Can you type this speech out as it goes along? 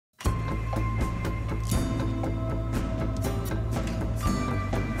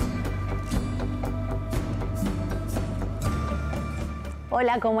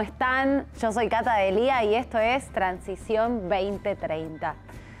Hola, ¿cómo están? Yo soy Cata de Lía y esto es Transición 2030.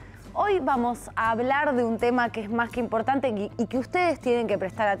 Hoy vamos a hablar de un tema que es más que importante y que ustedes tienen que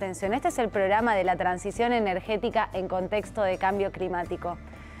prestar atención. Este es el programa de la transición energética en contexto de cambio climático.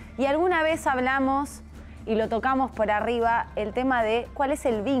 Y alguna vez hablamos y lo tocamos por arriba el tema de cuál es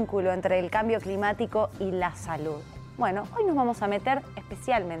el vínculo entre el cambio climático y la salud. Bueno, hoy nos vamos a meter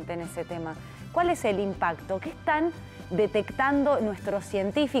especialmente en ese tema. ¿Cuál es el impacto? ¿Qué están detectando nuestros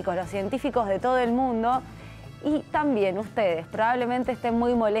científicos, los científicos de todo el mundo? Y también ustedes probablemente estén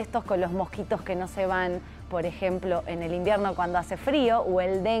muy molestos con los mosquitos que no se van, por ejemplo, en el invierno cuando hace frío o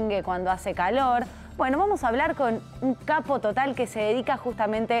el dengue cuando hace calor. Bueno, vamos a hablar con un capo total que se dedica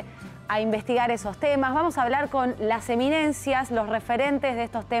justamente a investigar esos temas. Vamos a hablar con las eminencias, los referentes de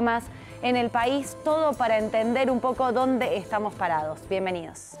estos temas en el país, todo para entender un poco dónde estamos parados.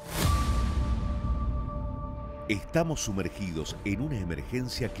 Bienvenidos. Estamos sumergidos en una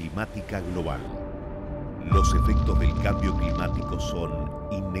emergencia climática global. Los efectos del cambio climático son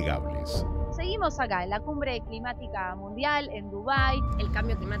innegables. Seguimos acá en la cumbre climática mundial en Dubái. El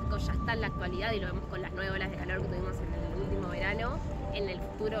cambio climático ya está en la actualidad y lo vemos con las 9 olas de calor que tuvimos en el último verano. En el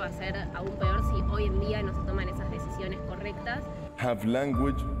futuro va a ser aún peor si hoy en día no se toman esas decisiones correctas. Have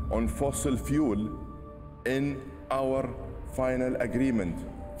language on fossil fuel in our final agreement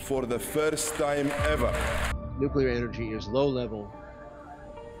for the first time ever. Nuclear energy is low level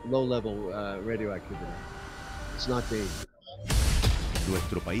radioactivity. It's not dangerous.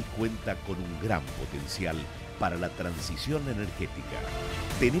 Nuestro país cuenta con un gran potencial para la transición energética.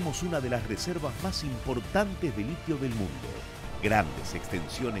 Tenemos una de las reservas más importantes de litio del mundo, grandes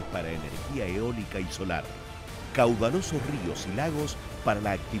extensiones para energía eólica y solar, caudalosos ríos y lagos para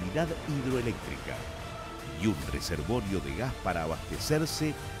la actividad hidroeléctrica y un reservorio de gas para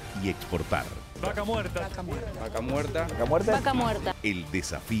abastecerse y exportar. Vaca muerta. Vaca muerta. Vaca muerta. Vaca muerta. Vaca muerta. El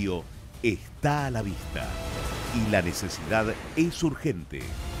desafío está a la vista y la necesidad es urgente.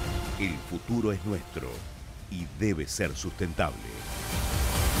 El futuro es nuestro y debe ser sustentable.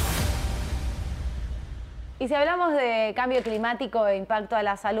 Y si hablamos de cambio climático e impacto a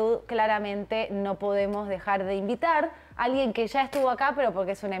la salud, claramente no podemos dejar de invitar a alguien que ya estuvo acá, pero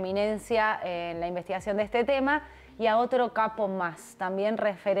porque es una eminencia en la investigación de este tema, y a otro capo más, también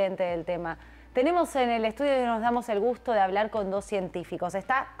referente del tema. Tenemos en el estudio y nos damos el gusto de hablar con dos científicos.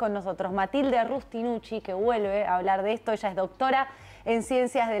 Está con nosotros Matilde Rusticucci, que vuelve a hablar de esto. Ella es doctora en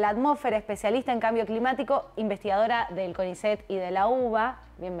ciencias de la atmósfera, especialista en cambio climático, investigadora del CONICET y de la UBA.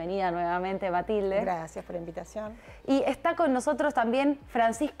 Bienvenida nuevamente, Matilde. Gracias por la invitación. Y está con nosotros también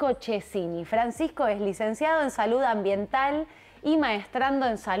Francisco Chesini. Francisco es licenciado en salud ambiental y maestrando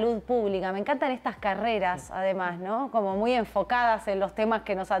en salud pública. Me encantan estas carreras, además, ¿no? Como muy enfocadas en los temas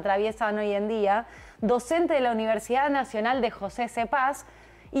que nos atraviesan hoy en día. Docente de la Universidad Nacional de José C. Paz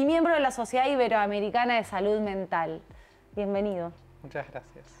y miembro de la Sociedad Iberoamericana de Salud Mental. Bienvenido. Muchas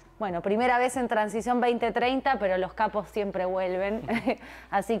gracias. Bueno, primera vez en Transición 2030, pero los capos siempre vuelven.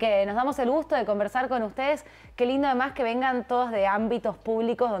 Así que nos damos el gusto de conversar con ustedes. Qué lindo además que vengan todos de ámbitos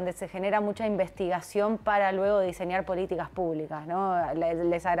públicos donde se genera mucha investigación para luego diseñar políticas públicas, ¿no?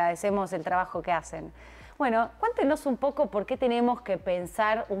 Les agradecemos el trabajo que hacen. Bueno, cuéntenos un poco por qué tenemos que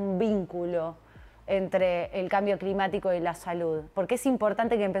pensar un vínculo entre el cambio climático y la salud. ¿Por qué es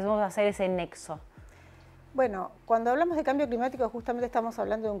importante que empecemos a hacer ese nexo? Bueno, cuando hablamos de cambio climático justamente estamos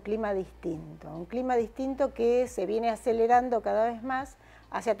hablando de un clima distinto que se viene acelerando cada vez más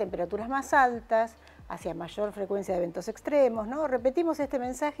hacia temperaturas más altas, hacia mayor frecuencia de eventos extremos, ¿no? Repetimos este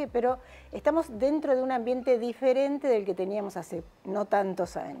mensaje, pero estamos dentro de un ambiente diferente del que teníamos hace no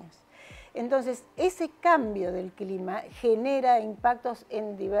tantos años. Entonces, ese cambio del clima genera impactos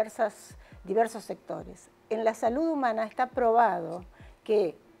en diversos sectores. En la salud humana está probado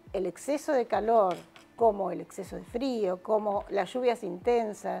que el exceso de calor, como el exceso de frío, como las lluvias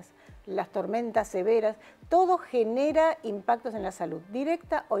intensas, las tormentas severas, todo genera impactos en la salud,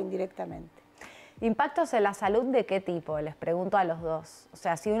 directa o indirectamente. ¿Impactos en la salud de qué tipo? Les pregunto a los dos. O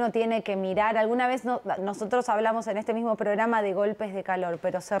sea, si uno tiene que mirar, alguna vez nosotros hablamos en este mismo programa de golpes de calor,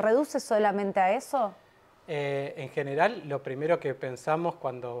 pero ¿se reduce solamente a eso? En general, lo primero que pensamos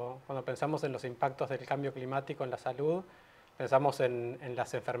cuando pensamos en los impactos del cambio climático en la salud, pensamos en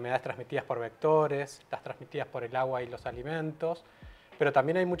las enfermedades transmitidas por vectores, las transmitidas por el agua y los alimentos, pero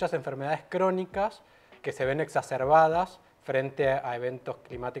también hay muchas enfermedades crónicas que se ven exacerbadas frente a eventos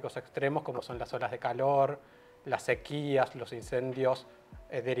climáticos extremos como son las olas de calor, las sequías, los incendios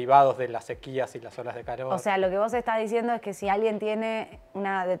derivados de las sequías y las olas de calor. O sea, lo que vos estás diciendo es que si alguien tiene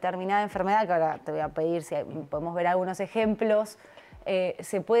una determinada enfermedad, que ahora te voy a pedir si podemos ver algunos ejemplos,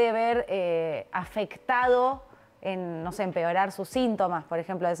 se puede ver afectado en, no sé, empeorar sus síntomas, por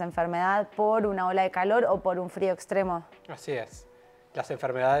ejemplo, de esa enfermedad por una ola de calor o por un frío extremo. Así es. Las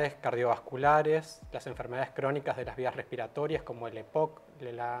enfermedades cardiovasculares, las enfermedades crónicas de las vías respiratorias, como el EPOC,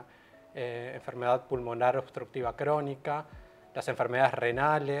 la enfermedad pulmonar obstructiva crónica, las enfermedades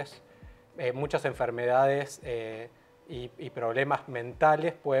renales, muchas enfermedades y problemas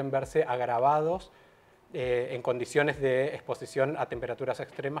mentales pueden verse agravados en condiciones de exposición a temperaturas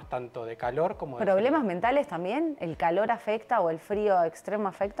extremas, tanto de calor como de ¿Problemas frío. mentales también? ¿El calor afecta o el frío extremo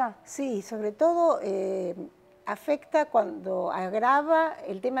afecta? Sí, sobre todo afecta cuando agrava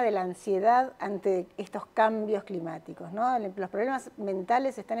el tema de la ansiedad ante estos cambios climáticos, ¿no? Los problemas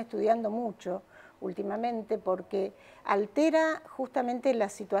mentales se están estudiando mucho últimamente porque altera justamente la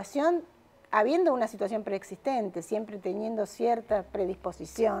situación, habiendo una situación preexistente, siempre teniendo cierta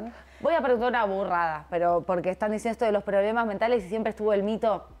predisposición. Voy a preguntar una burrada, pero porque están diciendo esto de los problemas mentales y siempre estuvo el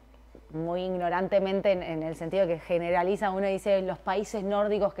mito, muy ignorantemente en el sentido que generaliza, uno dice los países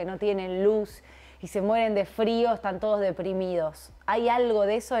nórdicos que no tienen luz y se mueren de frío, están todos deprimidos. ¿Hay algo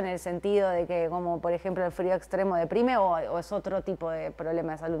de eso en el sentido de que, como por ejemplo, el frío extremo deprime o es otro tipo de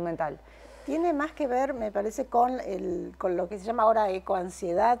problema de salud mental? Tiene más que ver, me parece, con lo que se llama ahora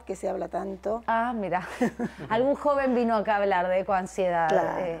ecoansiedad, que se habla tanto. Ah, mira, algún joven vino acá a hablar de ecoansiedad.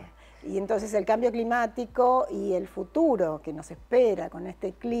 Claro. Y entonces el cambio climático y el futuro que nos espera con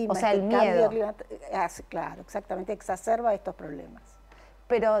este clima. O sea, este el miedo. Claro, exactamente, exacerba estos problemas.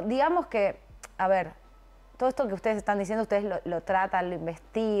 Pero digamos que, a ver, todo esto que ustedes están diciendo, ustedes lo tratan, lo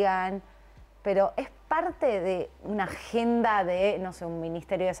investigan, pero es parte de una agenda de, no sé, un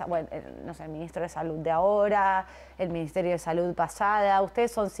ministerio de bueno, no sé, el ministro de Salud de ahora, el Ministerio de Salud pasada.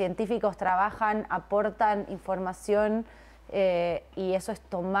 Ustedes son científicos, trabajan, aportan información y eso es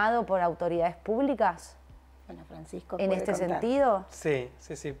tomado por autoridades públicas. Bueno, Francisco, ¿En este contar. sentido? Sí.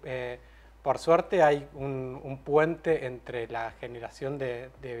 Por suerte hay un puente entre la generación de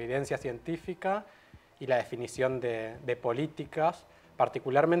evidencia científica y la definición de políticas,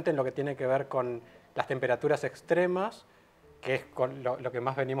 particularmente en lo que tiene que ver con las temperaturas extremas, que es con lo que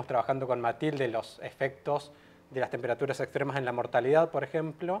más venimos trabajando con Matilde, los efectos de las temperaturas extremas en la mortalidad, por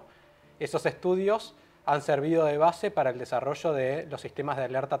ejemplo. Esos estudios han servido de base para el desarrollo de los sistemas de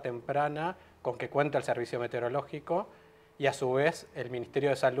alerta temprana con que cuenta el Servicio Meteorológico y a su vez el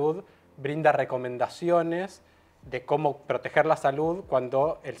Ministerio de Salud brinda recomendaciones de cómo proteger la salud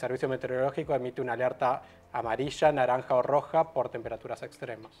cuando el Servicio Meteorológico emite una alerta amarilla, naranja o roja por temperaturas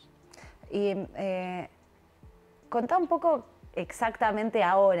extremas. Y contá un poco exactamente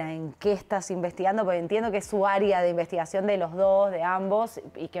ahora en qué estás investigando, porque entiendo que es su área de investigación de los dos, de ambos,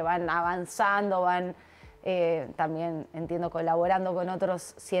 y que van avanzando, van también, entiendo, colaborando con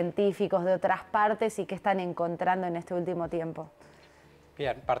otros científicos de otras partes y qué están encontrando en este último tiempo.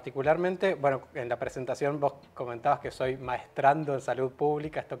 Bien, particularmente, bueno, en la presentación vos comentabas que soy maestrando en salud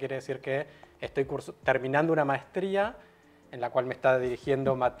pública. Esto quiere decir que estoy terminando una maestría en la cual me está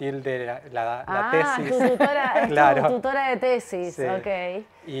dirigiendo Matilde la tesis. Tu tutora, claro. Tu tutora de tesis, Sí. Ok.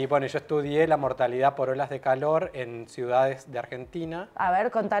 Y bueno, yo estudié la mortalidad por olas de calor en ciudades de Argentina. A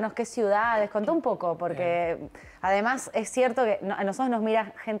ver, contanos qué ciudades, contá un poco, porque además es cierto que a nosotros nos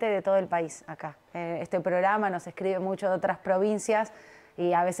mira gente de todo el país acá. Este programa nos escribe mucho de otras provincias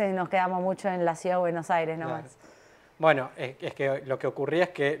y a veces nos quedamos mucho en la ciudad de Buenos Aires nomás. Claro. Bueno, es que lo que ocurría es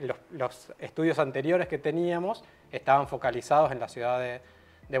que los estudios anteriores que teníamos estaban focalizados en la ciudad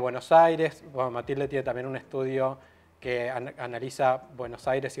de Buenos Aires. Bueno, Matilde tiene también un estudio que analiza Buenos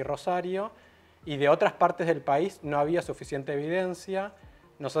Aires y Rosario, y de otras partes del país no había suficiente evidencia.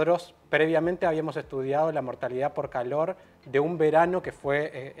 Nosotros previamente habíamos estudiado la mortalidad por calor de un verano que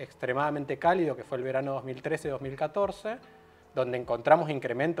fue extremadamente cálido, que fue el verano 2013-2014, donde encontramos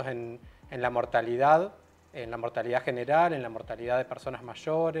incrementos en la mortalidad general, en la mortalidad de personas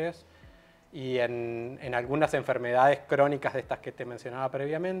mayores y en algunas enfermedades crónicas de estas que te mencionaba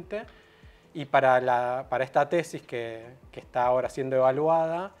previamente. Y para esta tesis que está ahora siendo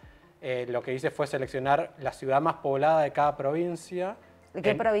evaluada, lo que hice fue seleccionar la ciudad más poblada de cada provincia. ¿De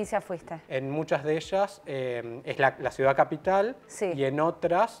qué provincia fuiste? En muchas de ellas es la ciudad capital, sí. Y en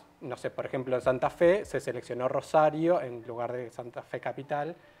otras, no sé, por ejemplo en Santa Fe se seleccionó Rosario en lugar de Santa Fe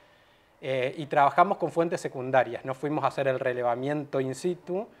capital. Y trabajamos con fuentes secundarias, no fuimos a hacer el relevamiento in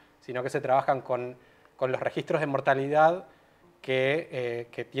situ, sino que se trabajan con los registros de mortalidad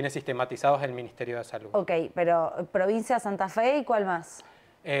que tiene sistematizados el Ministerio de Salud. Ok, pero provincia Santa Fe y ¿cuál más?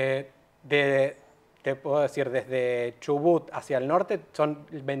 Te puedo decir, desde Chubut hacia el norte son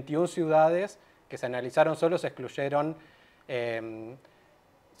 21 ciudades que se analizaron, solo se excluyeron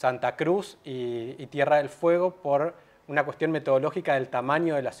Santa Cruz y Tierra del Fuego por una cuestión metodológica del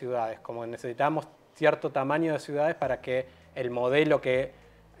tamaño de las ciudades. Como necesitábamos cierto tamaño de ciudades para que el modelo que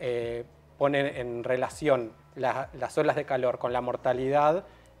pone en relación las olas de calor con la mortalidad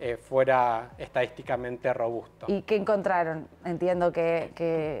fuera estadísticamente robusto. ¿Y qué encontraron? Entiendo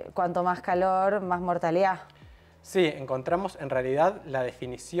que cuanto más calor, más mortalidad. Sí, encontramos en realidad la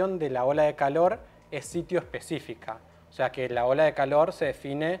definición de la ola de calor es sitio específica. O sea que la ola de calor se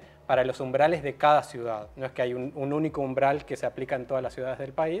define para los umbrales de cada ciudad. No es que hay un único umbral que se aplica en todas las ciudades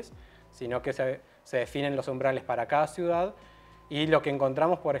del país, sino que se definen los umbrales para cada ciudad. Y lo que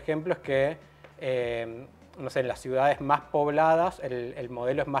encontramos, por ejemplo, es que no sé, en las ciudades más pobladas el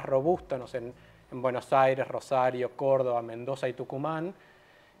modelo es más robusto, no sé, en Buenos Aires, Rosario, Córdoba, Mendoza y Tucumán.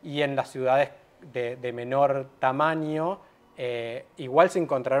 Y en las ciudades de menor tamaño, igual se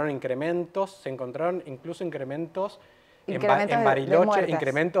encontraron incrementos, incluso incrementos en Bariloche,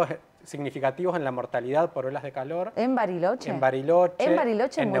 incrementos significativos en la mortalidad por olas de calor. ¿En Bariloche? En Bariloche. ¿En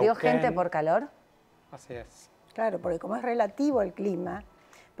Bariloche murió Neuquén. gente por calor? Así es. Claro, porque como es relativo el clima,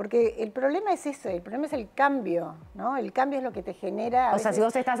 porque el problema es eso, el problema es el cambio, ¿no? El cambio es lo que te genera. O sea, si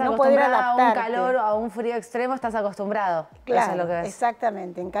vos estás no poder acostumbrado a un adaptarte. calor o a un frío extremo, estás acostumbrado. Claro, eso es lo que ves.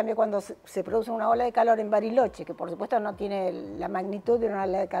 exactamente. En cambio, cuando se produce una ola de calor en Bariloche, que por supuesto no tiene la magnitud de una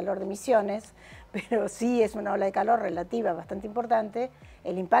ola de calor de Misiones, pero sí es una ola de calor relativa bastante importante,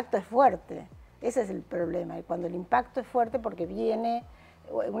 el impacto es fuerte. Ese es el problema. Y cuando el impacto es fuerte porque viene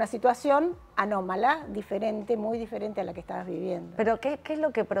una situación anómala, diferente, muy diferente a la que estabas viviendo. Pero ¿qué es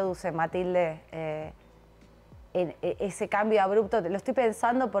lo que produce, Matilde, en ese cambio abrupto? Lo estoy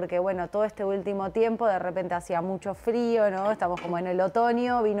pensando porque, bueno, todo este último tiempo de repente hacía mucho frío, ¿no? Estamos como en el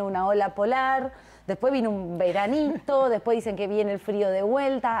otoño, vino una ola polar, después vino un veranito, después dicen que viene el frío de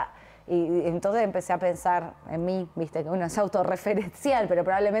vuelta. Y entonces empecé a pensar en mí, viste, que uno es autorreferencial, pero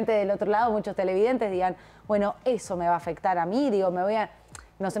probablemente del otro lado muchos televidentes digan, bueno, eso me va a afectar a mí, digo, me voy a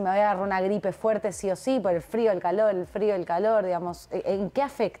agarrar una gripe fuerte sí o sí por el frío, el frío, el calor, digamos. ¿En qué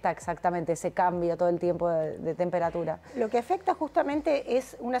afecta exactamente ese cambio todo el tiempo de temperatura? Lo que afecta justamente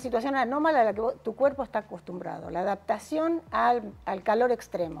es una situación anómala a la que tu cuerpo está acostumbrado, la adaptación al calor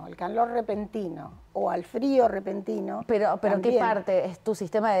extremo, al calor repentino o al frío repentino. Pero también. ¿qué parte? ¿Es tu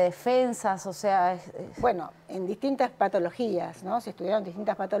sistema de defensas? O sea, Bueno, en distintas patologías, ¿no? Se estudiaron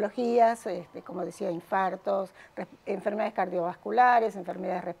distintas patologías, como decía, infartos, enfermedades cardiovasculares,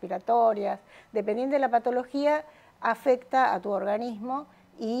 enfermedades respiratorias. Dependiendo de la patología, afecta a tu organismo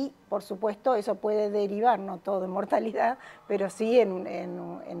y, por supuesto, eso puede derivar, no todo en mortalidad, pero sí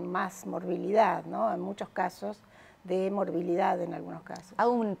en más morbilidad, ¿no? En muchos casos, de morbilidad en algunos casos.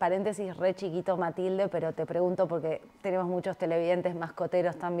 Hago un paréntesis re chiquito, Matilde, pero te pregunto porque tenemos muchos televidentes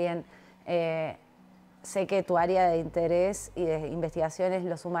mascoteros también. Sé que tu área de interés y de investigación es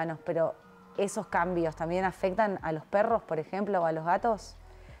los humanos, pero ¿esos cambios también afectan a los perros, por ejemplo, o a los gatos?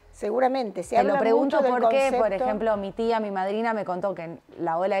 Seguramente, se Te habla lo pregunto mucho del porque, concepto. por ejemplo, mi tía, mi madrina me contó que en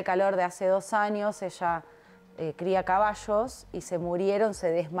la ola de calor de hace 2 años ella cría caballos y se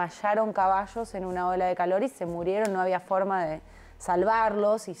desmayaron caballos en una ola de calor y se murieron, no había forma de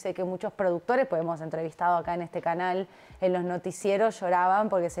salvarlos, y sé que muchos productores, pues hemos entrevistado acá en este canal, en los noticieros lloraban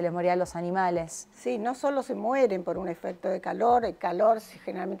porque se les morían los animales. Sí, no solo se mueren por un efecto de calor, el calor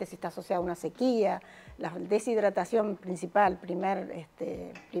generalmente sí está asociado a una sequía, la deshidratación principal, primer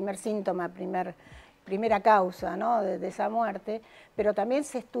síntoma, primera causa, ¿no? de esa muerte, pero también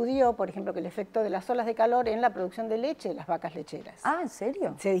se estudió, por ejemplo, que el efecto de las olas de calor en la producción de leche de las vacas lecheras. Ah, ¿en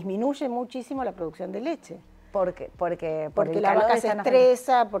serio? Se disminuye muchísimo la producción de leche. Porque la vaca se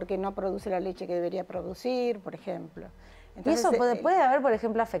estresa, porque no produce la leche que debería producir, por ejemplo. Entonces, ¿y eso puede haber, por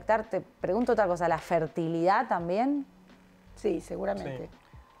ejemplo, afectar, te pregunto otra cosa, la fertilidad también? Sí, seguramente.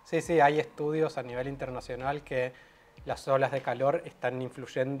 Sí, hay estudios a nivel internacional que las olas de calor están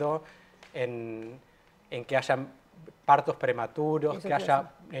influyendo en que haya partos prematuros, Eso que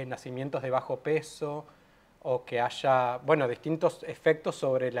haya nacimientos de bajo peso, o que haya, bueno, distintos efectos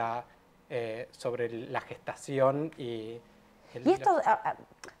sobre la gestación y esto,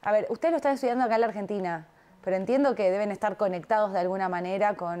 a ver, ustedes lo están estudiando acá en la Argentina, pero entiendo que deben estar conectados de alguna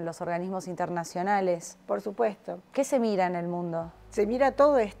manera con los organismos internacionales. Por supuesto. ¿Qué se mira en el mundo? Se mira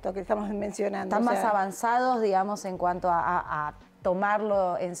todo esto que estamos mencionando. ¿Están más avanzados, digamos, en cuanto a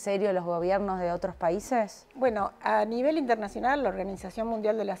tomarlo en serio los gobiernos de otros países? Bueno, a nivel internacional, la Organización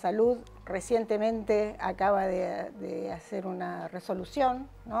Mundial de la Salud recientemente acaba de hacer una resolución,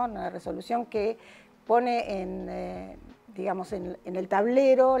 ¿no? Una resolución que pone en, digamos, en el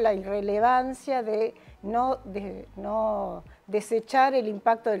tablero la irrelevancia de no desechar el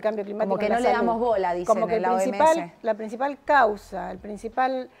impacto del cambio climático. Como que en la no le salud. damos bola, dicen Como que en la OMS. la principal causa, el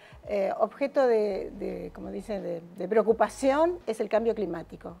principal objeto como dicen, de preocupación es el cambio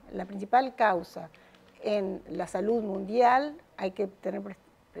climático. La principal causa en la salud mundial, hay que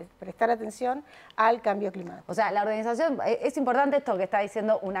prestar atención al cambio climático. O sea, la organización, es importante esto que está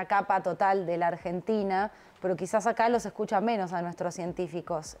diciendo una capa total de la Argentina, pero quizás acá los escucha menos a nuestros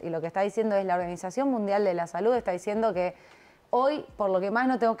científicos. Y lo que está diciendo es la Organización Mundial de la Salud, está diciendo que hoy, por lo que más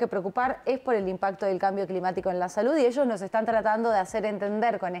nos tenemos que preocupar, es por el impacto del cambio climático en la salud, y ellos nos están tratando de hacer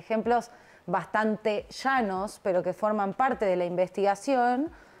entender con ejemplos bastante llanos, pero que forman parte de la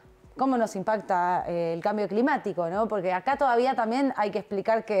investigación, cómo nos impacta el cambio climático, ¿no? Porque acá todavía también hay que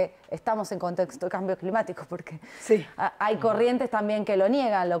explicar que estamos en contexto de cambio climático, porque sí, hay corrientes también que lo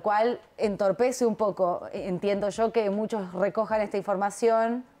niegan, lo cual entorpece un poco. Entiendo yo que muchos recojan esta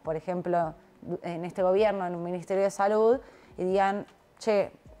información, por ejemplo, en este gobierno, en un Ministerio de Salud, y digan,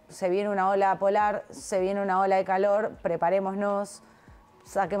 che, se viene una ola polar, se viene una ola de calor, preparémonos,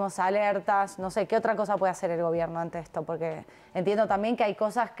 saquemos alertas, no sé, ¿qué otra cosa puede hacer el gobierno ante esto? Porque entiendo también que hay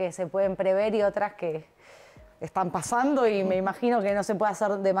cosas que se pueden prever y otras que están pasando y me imagino que no se puede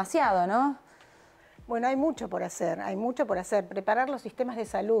hacer demasiado, ¿no? Bueno, hay mucho por hacer, hay mucho por hacer. Preparar los sistemas de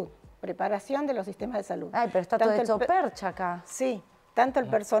salud, preparación de los sistemas de salud. Ay, pero está todo hecho percha acá. Sí, tanto el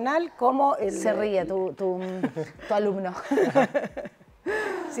personal como el... Se ríe tu alumno.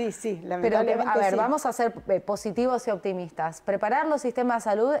 Sí, sí, Pero, lamentablemente a ver, sí. vamos a ser positivos y optimistas. Preparar los sistemas de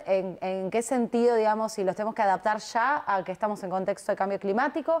salud, ¿en qué sentido, digamos, si los tenemos que adaptar ya a que estamos en contexto de cambio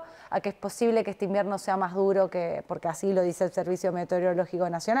climático, a que es posible que este invierno sea más duro, porque así lo dice el Servicio Meteorológico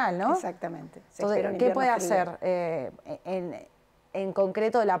Nacional, ¿no? Exactamente. Entonces, ¿qué puede hacer en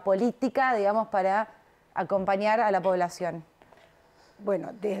concreto la política, digamos, para acompañar a la población?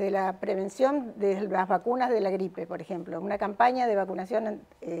 Bueno, desde la prevención, desde las vacunas de la gripe, por ejemplo, una campaña de vacunación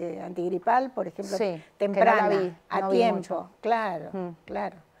antigripal, por ejemplo, sí, temprana, que no la vi, a tiempo, claro,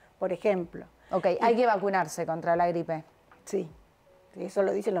 claro, por ejemplo. Ok, hay que vacunarse contra la gripe. Sí, eso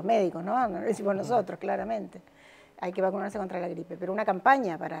lo dicen los médicos, ¿no? No lo decimos nosotros, claramente. Hay que vacunarse contra la gripe, pero una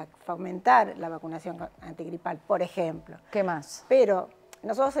campaña para fomentar la vacunación antigripal, por ejemplo. ¿Qué más? Pero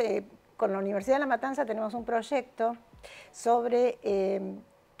nosotros con la Universidad de La Matanza tenemos un proyecto sobre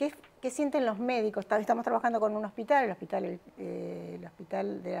qué sienten los médicos. Estamos trabajando con un hospital, el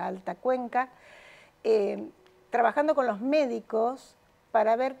hospital de Alta Cuenca, trabajando con los médicos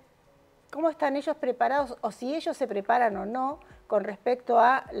para ver cómo están ellos preparados o si ellos se preparan o no con respecto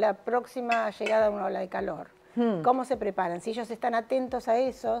a la próxima llegada de una ola de calor. ¿Cómo se preparan? Si ellos están atentos a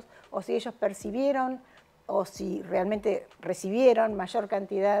esos o si ellos percibieron o si realmente recibieron mayor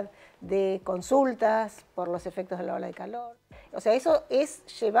cantidad de consultas por los efectos de la ola de calor. O sea, eso es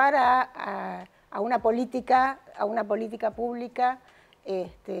llevar a una política pública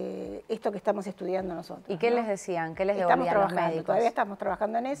esto que estamos estudiando nosotros. ¿Y qué les decían? ¿Qué les devolvían los médicos? Todavía estamos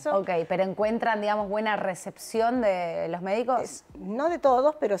trabajando en eso. Ok, pero ¿encuentran, digamos, buena recepción de los médicos? No de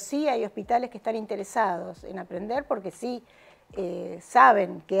todos, pero sí hay hospitales que están interesados en aprender porque sí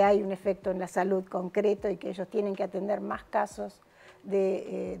saben que hay un efecto en la salud concreto y que ellos tienen que atender más casos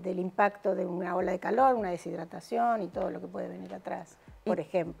del impacto de una ola de calor, una deshidratación y todo lo que puede venir atrás, por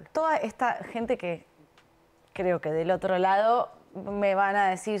ejemplo. Toda esta gente que creo que del otro lado me van a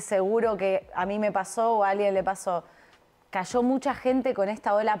decir seguro que a mí me pasó o a alguien le pasó. Cayó mucha gente con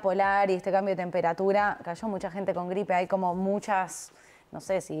esta ola polar y este cambio de temperatura, cayó mucha gente con gripe, hay como muchas, no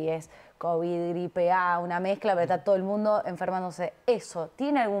sé si es COVID, gripe A, una mezcla, pero está todo el mundo enfermándose. ¿Eso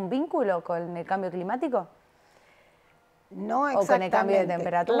tiene algún vínculo con el cambio climático? No exactamente. ¿O con el cambio de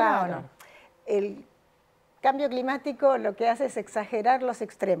temperatura claro. o no? El cambio climático lo que hace es exagerar los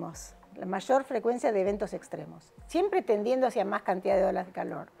extremos, la mayor frecuencia de eventos extremos, siempre tendiendo hacia más cantidad de olas de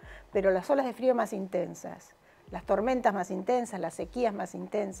calor, pero las olas de frío más intensas, las tormentas más intensas, las sequías más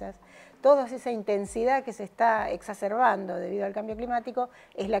intensas, toda esa intensidad que se está exacerbando debido al cambio climático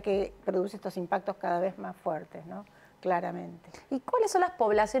es la que produce estos impactos cada vez más fuertes, ¿no? Claramente. ¿Y cuáles son las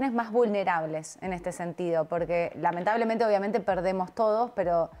poblaciones más vulnerables en este sentido? Porque lamentablemente obviamente perdemos todos,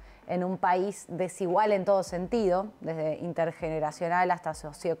 pero en un país desigual en todo sentido, desde intergeneracional hasta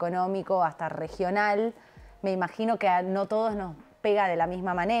socioeconómico, hasta regional, me imagino que a no todos nos pega de la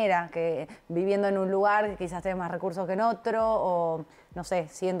misma manera, que viviendo en un lugar que quizás tenés más recursos que en otro, o no sé,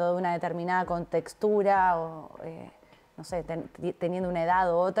 siendo de una determinada contextura, o no sé, teniendo una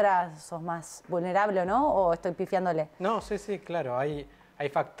edad u otra, sos más vulnerable o no, o estoy pifiándole. No, sí, claro, hay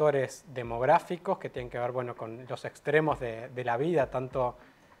factores demográficos que tienen que ver, bueno, con los extremos de la vida, tanto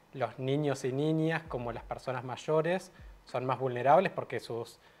los niños y niñas como las personas mayores son más vulnerables porque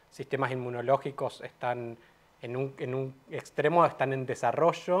sus sistemas inmunológicos están en un extremo, están en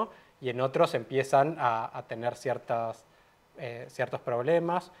desarrollo, y en otros empiezan a tener ciertos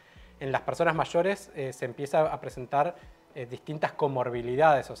problemas. En las personas mayores se empieza a presentar distintas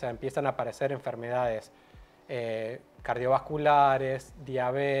comorbilidades, o sea, empiezan a aparecer enfermedades cardiovasculares,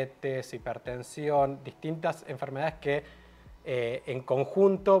 diabetes, hipertensión, distintas enfermedades que en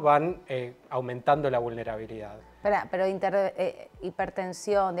conjunto van aumentando la vulnerabilidad. Pero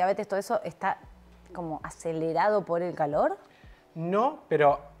hipertensión, diabetes, todo eso está como acelerado por el calor. No,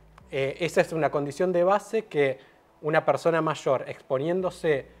 pero esa es una condición de base que una persona mayor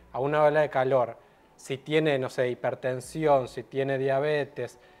exponiéndose a una ola de calor, si tiene, no sé, hipertensión, si tiene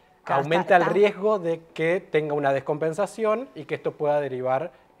diabetes, Claro, aumenta el riesgo de que tenga una descompensación y que esto pueda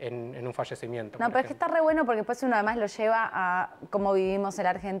derivar en un fallecimiento. No, pero es que está re bueno porque después uno además lo lleva a cómo vivimos en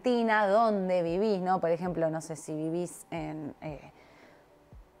la Argentina, dónde vivís, ¿no? Por ejemplo, no sé, si vivís en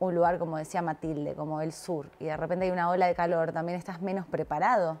un lugar, como decía Matilde, como el sur, y de repente hay una ola de calor, también estás menos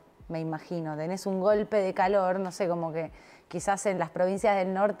preparado, me imagino. Tenés un golpe de calor, no sé, como que quizás en las provincias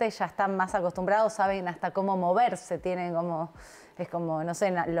del norte ya están más acostumbrados, saben hasta cómo moverse, tienen como... Es como, no sé,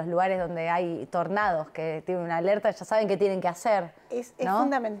 en los lugares donde hay tornados que tienen una alerta, ya saben qué tienen que hacer. Es ¿no?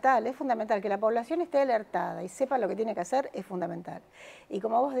 fundamental que la población esté alertada y sepa lo que tiene que hacer, es fundamental. Y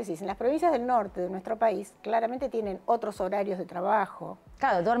como vos decís, en las provincias del norte de nuestro país claramente tienen otros horarios de trabajo.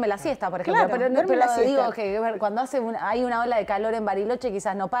 Claro, duerme la siesta, por ejemplo, Claro, pero duerme la siesta. digo que cuando hay una ola de calor en Bariloche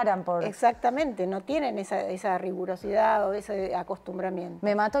quizás no paran por... Exactamente, no tienen esa rigurosidad o ese acostumbramiento.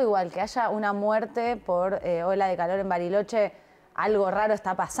 Me mató igual que haya una muerte por ola de calor en Bariloche. Algo raro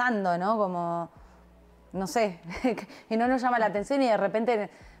está pasando, ¿no? Como, no sé, y no nos llama la atención y de repente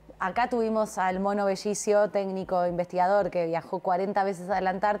acá tuvimos al mono bellicio, técnico, investigador, que viajó 40 veces a la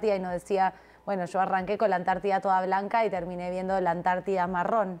Antártida y nos decía, bueno, yo arranqué con la Antártida toda blanca y terminé viendo la Antártida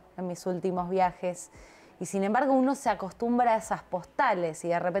marrón en mis últimos viajes. Y sin embargo uno se acostumbra a esas postales y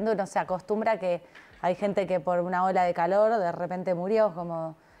de repente uno se acostumbra a que hay gente que por una ola de calor de repente murió,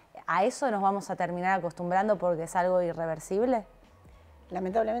 como, ¿a eso nos vamos a terminar acostumbrando porque es algo irreversible?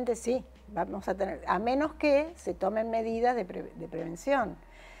 Lamentablemente sí, vamos a tener, a menos que se tomen medidas de prevención.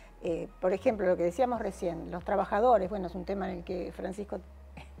 Por ejemplo, lo que decíamos recién, los trabajadores, bueno, es un tema en el que Francisco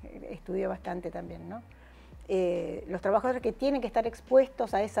estudió bastante también, ¿no? Los trabajadores que tienen que estar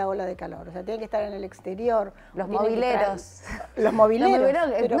expuestos a esa ola de calor, o sea, tienen que estar en el exterior. Los mobileros. Los mobileros.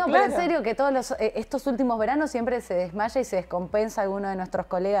 Pero claro. pero en serio que todos estos últimos veranos siempre se desmaya y se descompensa alguno de nuestros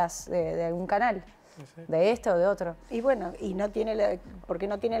colegas de algún canal. Sí. ¿De este o de otro? Y bueno, y no tiene porque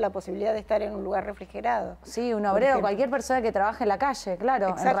no tiene la posibilidad de estar en un lugar refrigerado. Sí, un obrero, cualquier persona que trabaje en la calle,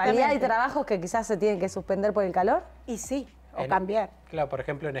 claro. En realidad hay trabajos que quizás se tienen que suspender por el calor. Y sí, o cambiar. Claro, por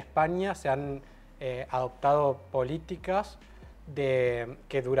ejemplo, en España se han adoptado políticas de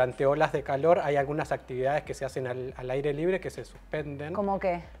que durante olas de calor hay algunas actividades que se hacen al aire libre que se suspenden. ¿Cómo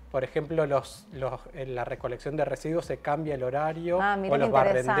qué? Por ejemplo, en la recolección de residuos se cambia el horario, mira o los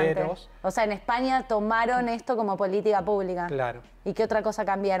barrenderos. O sea, en España tomaron esto como política pública. Claro. ¿Y qué otra cosa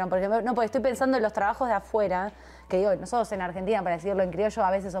cambiaron? Porque, no, porque estoy pensando en los trabajos de afuera, que digo, nosotros en Argentina, para decirlo en criollo,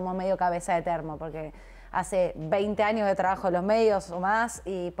 a veces somos medio cabeza de termo, porque hace 20 años de trabajo en los medios o más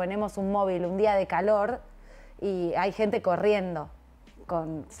y ponemos un móvil un día de calor y hay gente corriendo.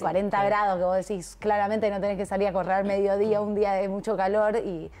 Con 40 grados, que vos decís, claramente no tenés que salir a correr al mediodía, un día de mucho calor,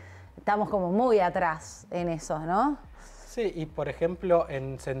 y estamos como muy atrás en eso, ¿no? Sí, y por ejemplo,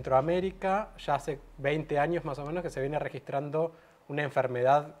 en Centroamérica, ya hace 20 años más o menos que se viene registrando una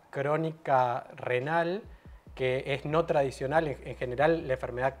enfermedad crónica renal que es no tradicional. En general, la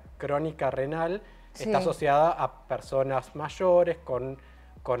enfermedad crónica renal está asociada a personas mayores con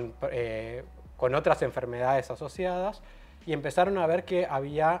otras enfermedades asociadas. Y empezaron a ver que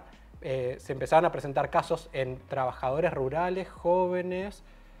se empezaban a presentar casos en trabajadores rurales, jóvenes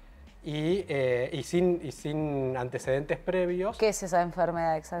y sin antecedentes previos. ¿Qué es esa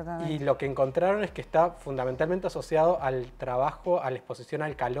enfermedad exactamente? Y lo que encontraron es que está fundamentalmente asociado al trabajo, a la exposición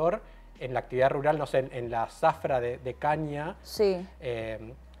al calor en la actividad rural, no sé, en la zafra de caña. Sí.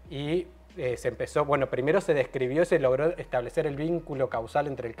 Se empezó, bueno, primero se describió y se logró establecer el vínculo causal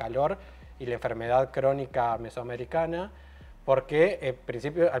entre el calor y la enfermedad crónica mesoamericana, porque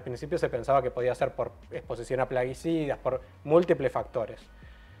al principio se pensaba que podía ser por exposición a plaguicidas, por múltiples factores.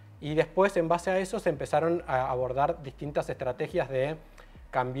 Y después, en base a eso, se empezaron a abordar distintas estrategias de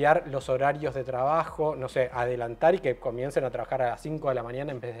cambiar los horarios de trabajo, no sé, adelantar y que comiencen a trabajar a las 5 de la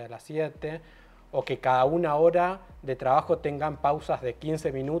mañana en vez de a las 7, o que cada una hora de trabajo tengan pausas de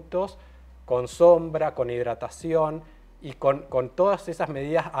 15 minutos con sombra, con hidratación, y con todas esas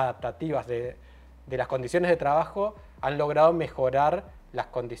medidas adaptativas de las condiciones de trabajo han logrado mejorar las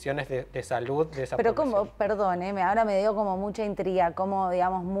condiciones de salud de esa población. Pero como, perdón, ahora me dio como mucha intriga, como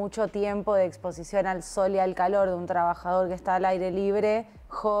digamos mucho tiempo de exposición al sol y al calor de un trabajador que está al aire libre,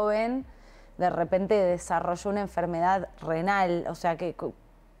 joven, de repente desarrolló una enfermedad renal, o sea,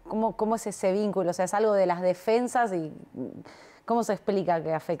 ¿cómo es ese vínculo? O sea, es algo de las defensas y ¿cómo se explica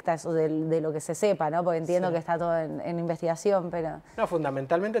que afecta eso de lo que se sepa, ¿no? Porque entiendo que está todo en investigación, pero... No,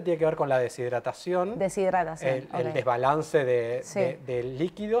 fundamentalmente tiene que ver con la deshidratación. Deshidratación, el desbalance de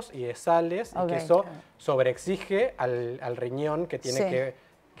líquidos y de sales, y que eso sobreexige al riñón que tiene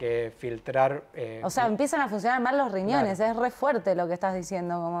que filtrar... o sea, empiezan a funcionar mal los riñones, es re fuerte lo que estás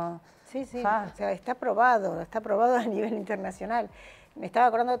diciendo, como... Sí, o sea, está probado a nivel internacional. Me estaba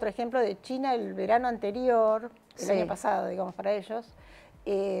acordando de otro ejemplo de China, el verano anterior, el año pasado, digamos, para ellos,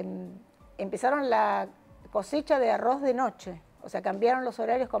 empezaron la cosecha de arroz de noche, o sea, cambiaron los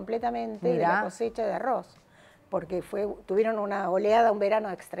horarios completamente de la cosecha de arroz, porque tuvieron una oleada, un verano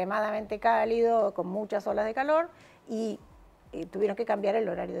extremadamente cálido, con muchas olas de calor, y tuvieron que cambiar el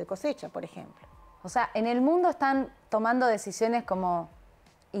horario de cosecha, por ejemplo. O sea, en el mundo están tomando decisiones como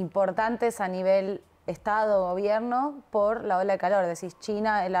importantes a nivel Estado, gobierno, por la ola de calor. Decís,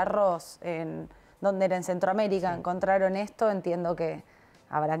 China, el arroz, donde era en Centroamérica, encontraron esto, entiendo que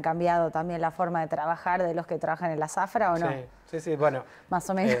habrán cambiado también la forma de trabajar de los que trabajan en la zafra, ¿o no? Sí, bueno. Más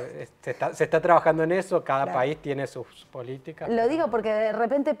o menos. Se está trabajando en eso, cada país tiene sus políticas. Lo digo porque de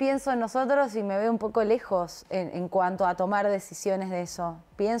repente pienso en nosotros y me veo un poco lejos en cuanto a tomar decisiones de eso.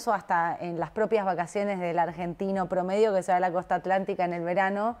 Pienso hasta en las propias vacaciones del argentino promedio que se va a la costa atlántica en el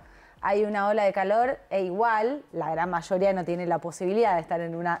verano. Hay una ola de calor e igual, la gran mayoría no tiene la posibilidad de estar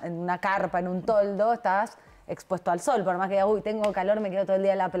en una carpa, en un toldo, estás expuesto al sol, por más que digas, uy, tengo calor, me quedo todo el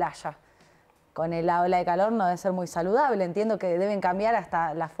día en la playa. Con la ola de calor no debe ser muy saludable, entiendo que deben cambiar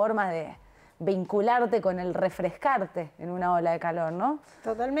hasta las formas de vincularte con el refrescarte en una ola de calor, ¿no?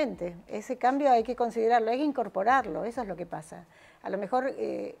 Totalmente, ese cambio hay que considerarlo, hay que incorporarlo, eso es lo que pasa. A lo mejor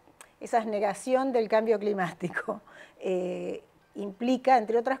esa negación del cambio climático implica,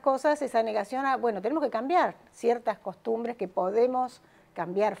 entre otras cosas, esa negación a, bueno, tenemos que cambiar ciertas costumbres que podemos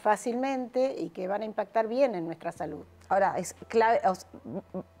cambiar fácilmente y que van a impactar bien en nuestra salud. Ahora, es clave,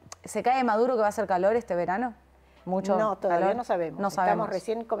 ¿se cae maduro que va a hacer calor este verano? ¿Mucho no, todavía calor? no sabemos. No sabemos. Estamos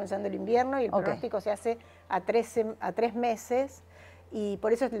recién comenzando el invierno y el pronóstico se hace a 3 meses. Y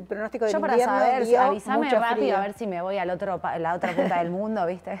por eso el pronóstico del invierno. Yo para saber, avísame rápido frío. a ver si me voy la otra punta del mundo,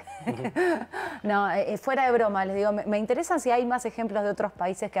 ¿viste? No, fuera de broma, les digo, me interesan si hay más ejemplos de otros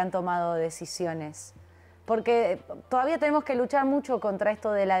países que han tomado decisiones. Porque todavía tenemos que luchar mucho contra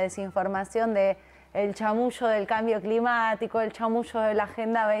esto de la desinformación, de el chamullo del cambio climático, el chamullo de la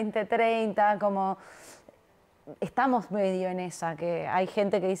Agenda 2030, como... Estamos medio en esa, que hay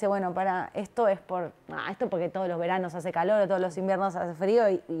gente que dice, bueno, esto es esto porque todos los veranos hace calor, todos los inviernos hace frío,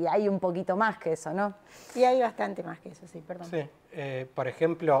 y hay un poquito más que eso, ¿no? Y hay bastante más que eso, sí, perdón. Sí, por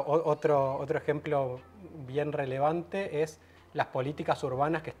ejemplo, otro ejemplo bien relevante es las políticas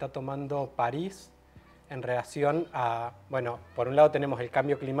urbanas que está tomando París en relación a, bueno, por un lado tenemos el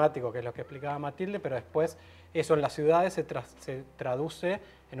cambio climático, que es lo que explicaba Matilde, pero después eso en las ciudades se traduce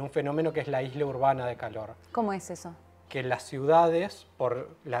en un fenómeno que es la isla urbana de calor. ¿Cómo es eso? Que las ciudades, por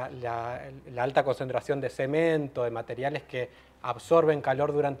la alta concentración de cemento, de materiales que absorben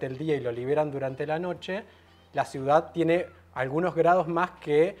calor durante el día y lo liberan durante la noche, la ciudad tiene algunos grados más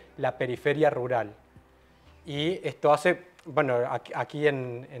que la periferia rural. Y esto hace, bueno, aquí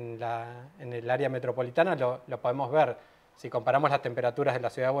en el área metropolitana lo podemos ver. Si comparamos las temperaturas de la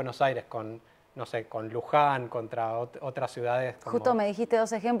ciudad de Buenos Aires con, no sé, con Luján, contra otras ciudades. Justo me dijiste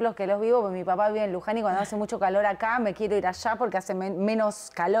dos ejemplos que los vivo, porque mi papá vive en Luján y cuando hace mucho calor acá me quiero ir allá porque hace menos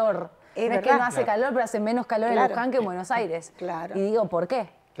calor. No es que no hace calor, pero hace menos calor en Luján que en Buenos Aires. Claro. Y digo, ¿por qué?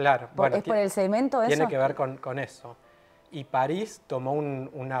 Claro. Bueno, ¿Es por el cemento eso? Tiene que ver con eso. Y París tomó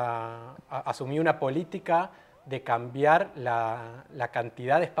asumió una política de cambiar la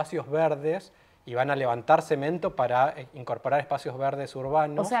cantidad de espacios verdes y van a levantar cemento para incorporar espacios verdes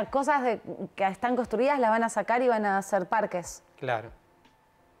urbanos. O sea, cosas que están construidas las van a sacar y van a hacer parques. Claro.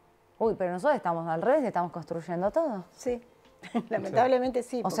 Uy, pero nosotros estamos al revés, estamos construyendo todo. Sí, lamentablemente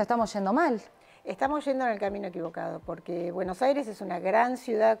sí. O sea, estamos yendo mal. Estamos yendo en el camino equivocado, porque Buenos Aires es una gran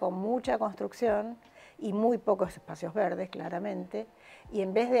ciudad con mucha construcción y muy pocos espacios verdes, claramente, y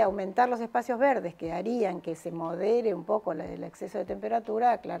en vez de aumentar los espacios verdes que harían que se modere un poco el exceso de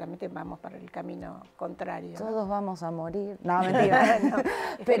temperatura, claramente vamos para el camino contrario. Todos vamos a morir. No, mentira. No,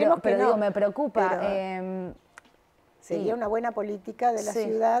 pero digo, me preocupa. Sería una buena política de la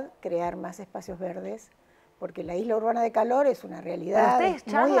ciudad crear más espacios verdes porque la isla urbana de calor es una realidad. Pero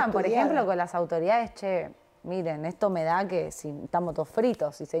ustedes charlan, por estudiada. ejemplo, con las autoridades, che, miren, esto me da que si estamos todos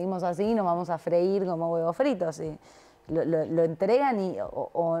fritos, si seguimos así nos vamos a freír como huevos fritos. Y lo entregan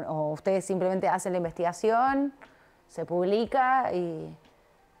o ustedes simplemente hacen la investigación, se publica y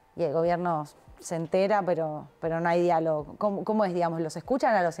el gobierno se entera, pero no hay diálogo. ¿Cómo es, digamos? ¿Los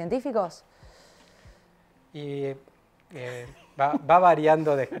escuchan a los científicos? Y va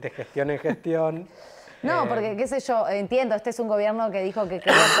variando de gestión en gestión. No, porque, qué sé yo, entiendo, este es un gobierno que dijo que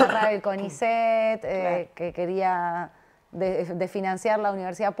quería cerrar el CONICET, Claro. que quería desfinanciar la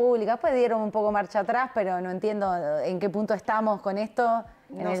universidad pública. Después dieron un poco marcha atrás, pero no entiendo en qué punto estamos con esto,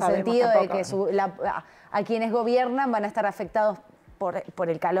 en No el sabemos sentido de tampoco. que a quienes gobiernan van a estar afectados por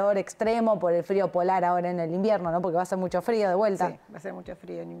el calor extremo, por el frío polar ahora en el invierno, ¿no? Porque va a ser mucho frío de vuelta. Sí, va a ser mucho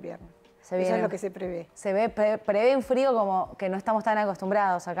frío en invierno. Se Eso viene- es lo que se prevé. prevé un frío como que no estamos tan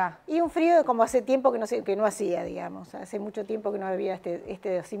acostumbrados acá. Y un frío como hace tiempo que no hacía, digamos. Hace mucho tiempo que no había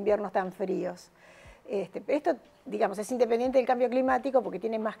estos inviernos tan fríos. Esto, digamos, es independiente del cambio climático porque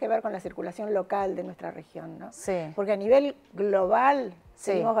tiene más que ver con la circulación local de nuestra región, ¿no? Sí. Porque a nivel global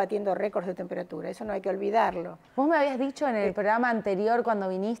Sí. seguimos batiendo récords de temperatura, eso no hay que olvidarlo. Vos me habías dicho en el programa anterior, cuando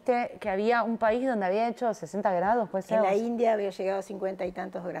viniste, que había un país donde había hecho 60 grados, ¿puede ser? En la India había llegado a 50 y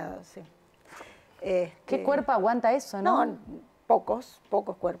tantos grados, sí. ¿Qué cuerpo aguanta eso, no? No, pocos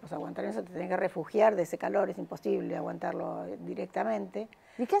cuerpos aguantan eso, te tenés que refugiar de ese calor, es imposible aguantarlo directamente.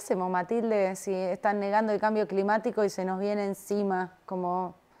 ¿Y qué hacemos, Matilde, si están negando el cambio climático y se nos viene encima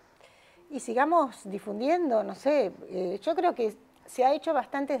como... Y sigamos difundiendo, no sé, yo creo que se ha hecho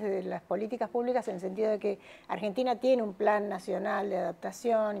bastante desde las políticas públicas en el sentido de que Argentina tiene un plan nacional de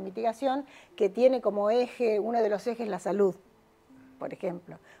adaptación y mitigación que tiene como eje, uno de los ejes, la salud, por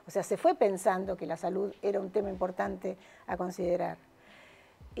ejemplo. O sea, se fue pensando que la salud era un tema importante a considerar.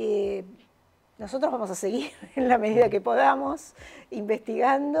 Nosotros vamos a seguir en la medida que podamos,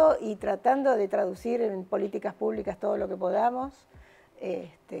 investigando y tratando de traducir en políticas públicas todo lo que podamos.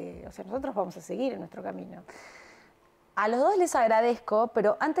 O sea, nosotros vamos a seguir en nuestro camino. A los dos les agradezco,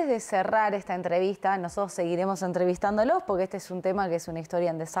 pero antes de cerrar esta entrevista, nosotros seguiremos entrevistándolos porque este es un tema que es una historia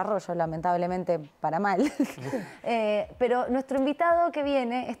en desarrollo, lamentablemente para mal. Pero nuestro invitado que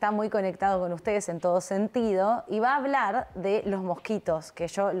viene está muy conectado con ustedes en todo sentido y va a hablar de los mosquitos, que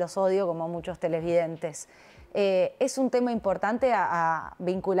yo los odio como muchos televidentes. ¿Es un tema importante a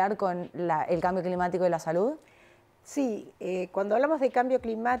vincular con el cambio climático y la salud? Sí, cuando hablamos de cambio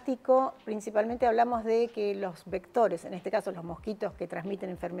climático, principalmente hablamos de que los vectores, en este caso los mosquitos que transmiten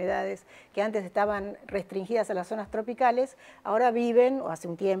enfermedades que antes estaban restringidas a las zonas tropicales, ahora viven, o hace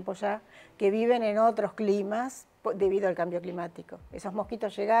un tiempo ya, que viven en otros climas debido al cambio climático. Esos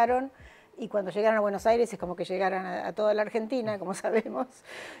mosquitos llegaron y cuando llegaron a Buenos Aires es como que llegaran a toda la Argentina, como sabemos.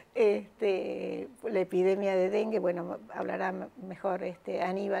 La epidemia de dengue, bueno, hablará mejor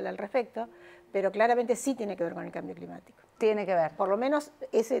Aníbal al respecto, pero claramente sí tiene que ver con el cambio climático. Tiene que ver. Por lo menos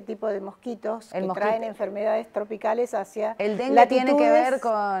ese tipo de mosquitos que mosquito. Traen enfermedades tropicales hacia El dengue tiene que ver latitudes,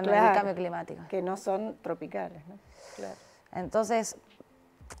 con el claro, cambio climático. que no son tropicales, ¿no? Claro. Entonces,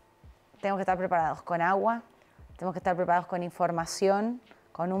 tenemos que estar preparados con agua, tenemos que estar preparados con información,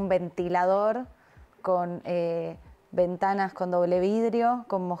 con un ventilador, con ventanas con doble vidrio,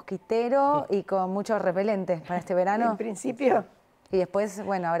 con mosquitero y con muchos repelentes para este verano. En principio. Y después,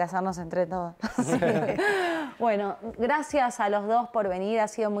 bueno, abrazarnos entre todos. Sí. Bueno, gracias a los dos por venir, ha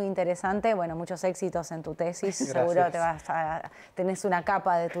sido muy interesante. Bueno, muchos éxitos en tu tesis, seguro tenés una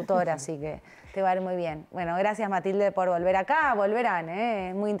capa de tutor, así que te va a ir muy bien. Bueno, gracias Matilde por volver acá, volverán,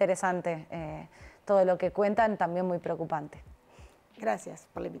 es muy interesante todo lo que cuentan, también muy preocupante. Gracias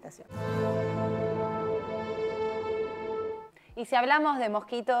por la invitación. Y si hablamos de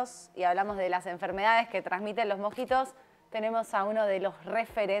mosquitos y hablamos de las enfermedades que transmiten los mosquitos, tenemos a uno de los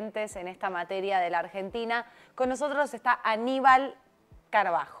referentes en esta materia de la Argentina. Con nosotros está Aníbal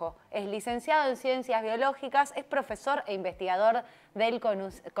Carbajo. Es licenciado en Ciencias Biológicas, es profesor e investigador del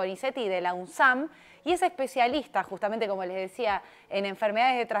CONICET y de la UNSAM y es especialista, justamente como les decía, en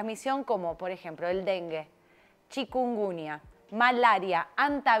enfermedades de transmisión como, por ejemplo, el dengue, chikungunya, malaria,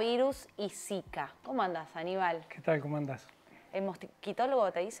 antivirus y Zika. ¿Cómo andas, Aníbal? ¿Qué tal? ¿Cómo andas? ¿El mosquitólogo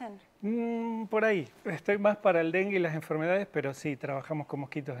te dicen? Por ahí. Estoy más para el dengue y las enfermedades, pero sí, trabajamos con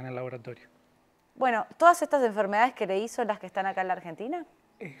mosquitos en el laboratorio. Bueno, ¿todas estas enfermedades que leí son las que están acá en la Argentina?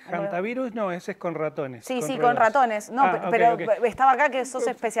 Hantavirus no, ese es con ratones. Sí, sí, ruedas. con ratones. No, pero okay. Estaba acá que sos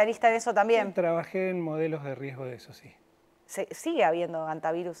especialista en eso también. Trabajé en modelos de riesgo de eso, sí. ¿Sigue habiendo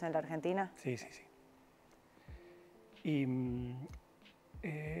hantavirus en la Argentina? Sí, sí, sí. Y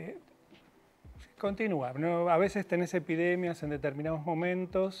continúa. ¿No? A veces tenés epidemias en determinados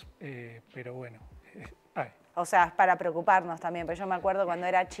momentos, pero bueno, hay. O sea, es para preocuparnos también, pero yo me acuerdo cuando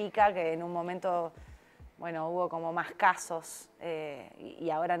era chica que en un momento, bueno, hubo como más casos y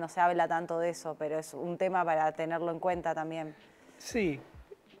ahora no se habla tanto de eso, pero es un tema para tenerlo en cuenta también. Sí,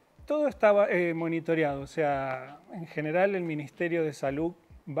 todo estaba monitoreado, o sea, en general el Ministerio de Salud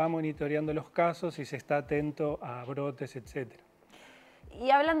va monitoreando los casos y se está atento a brotes, etcétera. Y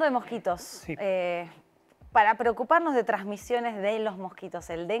hablando de mosquitos, Sí. Para preocuparnos de transmisiones de los mosquitos,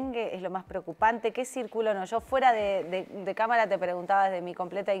 ¿el dengue es lo más preocupante? ¿Qué circulo no? Yo fuera de cámara te preguntaba desde mi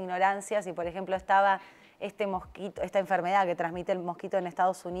completa ignorancia si, por ejemplo, estaba este mosquito, esta enfermedad que transmite el mosquito en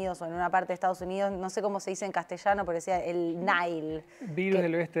Estados Unidos o en una parte de Estados Unidos, no sé cómo se dice en castellano, pero decía el Nile. Virus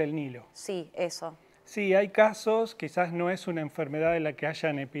del oeste del Nilo. Sí, eso. Sí, hay casos, quizás no es una enfermedad de la que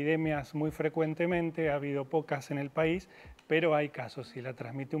hayan epidemias muy frecuentemente, ha habido pocas en el país, pero hay casos y la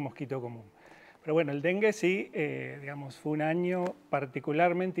transmite un mosquito común. Pero bueno, el dengue sí, digamos, fue un año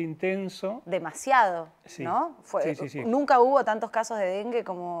particularmente intenso. Demasiado, sí. ¿no? Sí. Nunca hubo tantos casos de dengue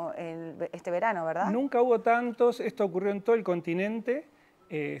como este verano, ¿verdad? Nunca hubo tantos, esto ocurrió en todo el continente.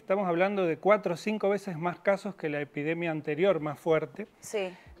 Estamos hablando de 4 o 5 veces más casos que la epidemia anterior, más fuerte.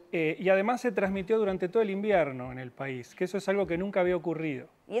 Sí. Y además se transmitió durante todo el invierno en el país, que eso es algo que nunca había ocurrido.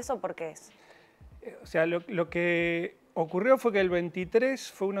 ¿Y eso por qué es? O sea, lo que ocurrió fue que el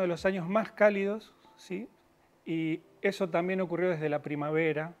 23 fue uno de los años más cálidos, ¿sí? Y eso también ocurrió desde la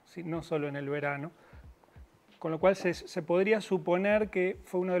primavera, ¿sí? No solo en el verano, con lo cual se podría suponer que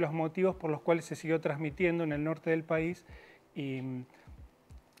fue uno de los motivos por los cuales se siguió transmitiendo en el norte del país. Y,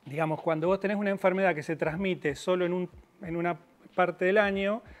 digamos, cuando vos tenés una enfermedad que se transmite solo en una parte del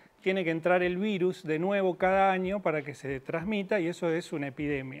año, tiene que entrar el virus de nuevo cada año para que se transmita y eso es una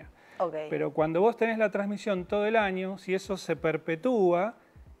epidemia. Okay. Pero cuando vos tenés la transmisión todo el año, si eso se perpetúa,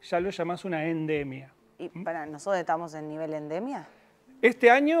 ya lo llamás una endemia. ¿Y para nosotros estamos en nivel endemia? Este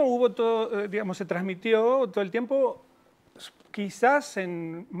año hubo todo, digamos, se transmitió todo el tiempo, quizás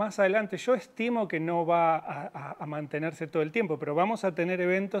más adelante, yo estimo que no va a mantenerse todo el tiempo, pero vamos a tener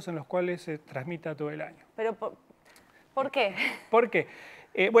eventos en los cuales se transmita todo el año. Pero ¿por qué? ¿Por qué?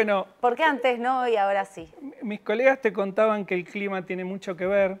 Bueno, ¿por qué antes no y ahora sí? Mis colegas te contaban que el clima tiene mucho que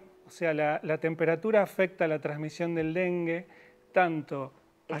ver. O sea, la temperatura afecta la transmisión del dengue, tanto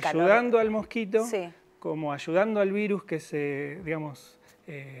ayudando al mosquito como ayudando al virus que se, digamos,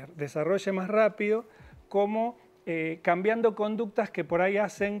 desarrolle más rápido, como cambiando conductas que por ahí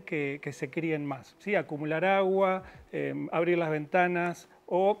hacen que se críen más. ¿Sí? Acumular agua, abrir las ventanas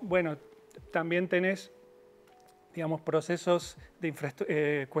o, bueno, también tenés, digamos, procesos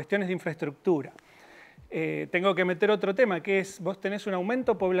de cuestiones de infraestructura. Tengo que meter otro tema, que es, vos tenés un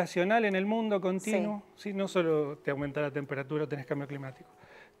aumento poblacional en el mundo continuo, ¿sí? No solo te aumenta la temperatura, tenés cambio climático.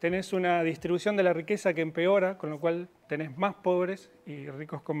 Tenés una distribución de la riqueza que empeora, con lo cual tenés más pobres y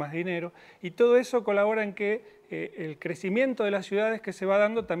ricos con más dinero. Y todo eso colabora en que el crecimiento de las ciudades que se va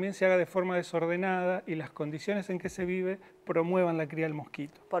dando también se haga de forma desordenada y las condiciones en que se vive promuevan la cría del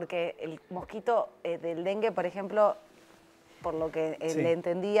mosquito. Porque el mosquito del dengue, por ejemplo, por lo que le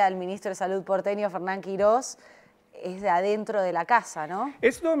entendía al ministro de Salud porteño, Fernán Quirós, es de adentro de la casa, ¿no?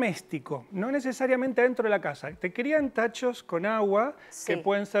 Es doméstico, no necesariamente adentro de la casa. Te crían tachos con agua, que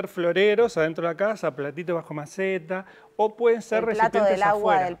pueden ser floreros adentro de la casa, platitos bajo maceta, o pueden ser recipientes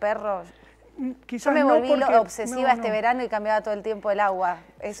afuera. ¿El plato del agua del perro? Quizás yo me volví porque, obsesiva este verano y cambiaba todo el tiempo el agua.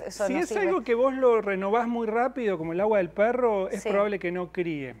 Eso si no es sirve. algo que vos lo renovás muy rápido, como el agua del perro, es probable que no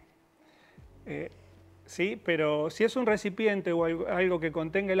críe. Sí, pero si es un recipiente o algo que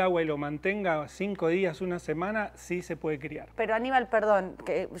contenga el agua y lo mantenga 5 días, una semana, sí se puede criar. Pero Aníbal, perdón,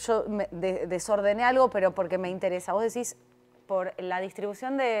 que yo desordené algo, pero porque me interesa. Vos decís, por la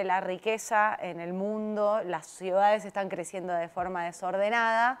distribución de la riqueza en el mundo, las ciudades están creciendo de forma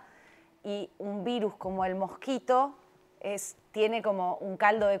desordenada y un virus como el mosquito tiene como un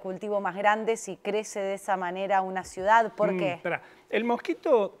caldo de cultivo más grande si crece de esa manera una ciudad. ¿Por qué? Espera. El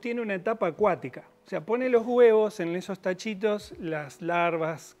mosquito tiene una etapa acuática. O sea, pone los huevos en esos tachitos, las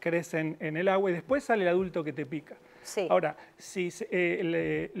larvas crecen en el agua y después sale el adulto que te pica. Sí. Ahora,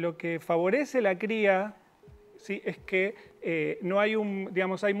 lo que favorece la cría, ¿sí? Es que no hay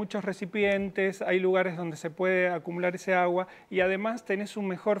hay muchos recipientes, hay lugares donde se puede acumular ese agua y además tenés un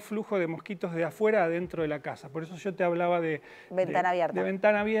mejor flujo de mosquitos de afuera adentro de la casa. Por eso yo te hablaba de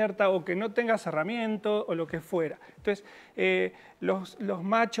ventana abierta o que no tenga cerramiento o lo que fuera. Entonces, los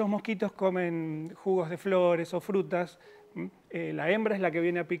machos mosquitos comen jugos de flores o frutas. La hembra es la que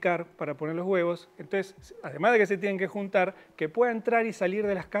viene a picar para poner los huevos. Entonces, además de que se tienen que juntar, que pueda entrar y salir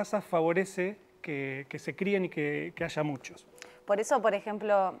de las casas favorece que se críen y que haya muchos. Por eso, por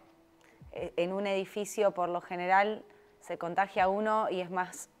ejemplo, en un edificio por lo general se contagia uno y es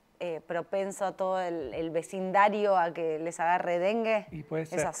más propenso a todo el vecindario a que les agarre dengue? Y puede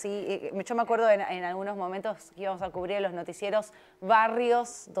ser. Es así. Yo me acuerdo en algunos momentos que íbamos a cubrir en los noticieros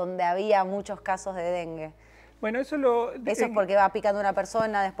barrios donde había muchos casos de dengue. Bueno, eso es porque va picando una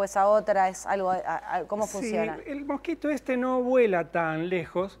persona, después a otra, es algo, ¿cómo funciona? Sí, el mosquito no vuela tan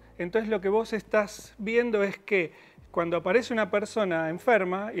lejos, entonces lo que vos estás viendo es que cuando aparece una persona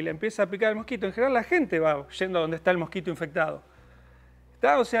enferma y le empieza a picar el mosquito, en general la gente va yendo a donde está el mosquito infectado.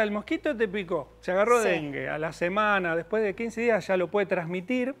 O sea, el mosquito te picó, se agarró dengue, a la semana, después de 15 días ya lo puede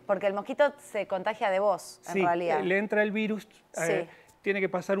transmitir. Porque el mosquito se contagia de vos, en realidad. Le entra el virus. Tiene que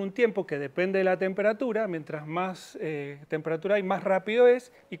pasar un tiempo que depende de la temperatura, mientras más temperatura hay, más rápido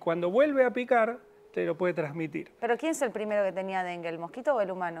es, y cuando vuelve a picar, te lo puede transmitir. ¿Pero quién es el primero que tenía dengue, el mosquito o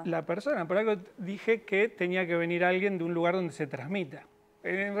el humano? La persona, por algo dije que tenía que venir alguien de un lugar donde se transmita.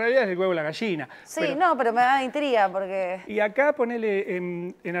 En realidad es el huevo o la gallina. Sí, pero me da intriga porque... Y acá ponele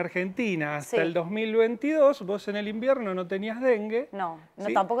en Argentina, hasta el 2022, vos en el invierno no tenías dengue. No,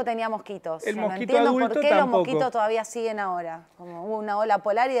 tampoco tenía mosquitos. El mosquito no entiendo adulto por qué tampoco. Los mosquitos todavía siguen ahora. Como hubo una ola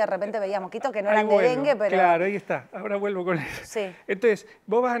polar y de repente veía mosquitos que no eran de dengue, pero... Claro, ahí está. Ahora vuelvo con eso. Sí. Entonces,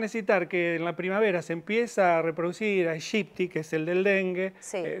 vos vas a necesitar que en la primavera se empieza a reproducir a Aegypti, que es el del dengue,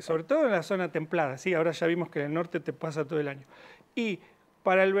 sobre todo en la zona templada. Sí, ahora ya vimos que en el norte te pasa todo el año. Y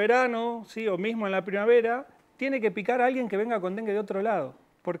para el verano, o mismo en la primavera, tiene que picar a alguien que venga con dengue de otro lado,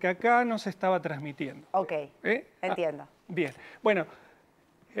 porque acá no se estaba transmitiendo. Ok, entiendo. Bien, bueno,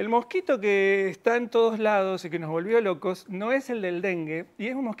 el mosquito que está en todos lados y que nos volvió locos no es el del dengue, y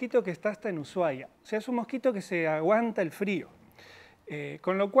es un mosquito que está hasta en Ushuaia. O sea, es un mosquito que se aguanta el frío,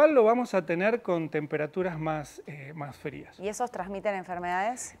 con lo cual lo vamos a tener con temperaturas más frías. ¿Y esos transmiten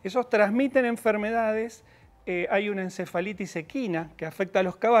enfermedades? Esos transmiten enfermedades. Hay una encefalitis equina que afecta a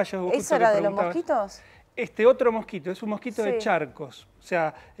los caballos. ¿Eso era de los mosquitos? Este otro mosquito, es un mosquito de charcos. O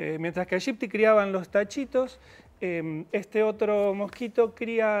sea, mientras que a Aegypti criaban los tachitos, este otro mosquito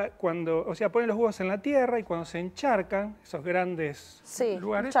cría pone los huevos en la tierra y cuando se encharcan, esos grandes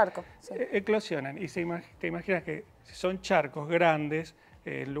lugares, eclosionan. Y te imaginas que si son charcos grandes,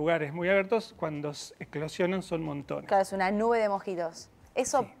 lugares muy abiertos, cuando eclosionan son montones. Claro, es una nube de mosquitos.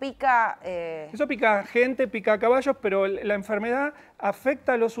 Eso pica... Eso pica a gente, pica a caballos, pero la enfermedad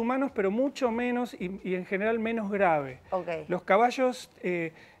afecta a los humanos, pero mucho menos y en general menos grave. Los caballos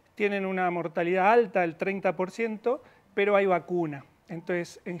tienen una mortalidad alta, el 30%, pero hay vacuna.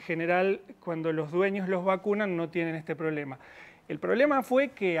 Entonces, en general, cuando los dueños los vacunan, no tienen este problema. El problema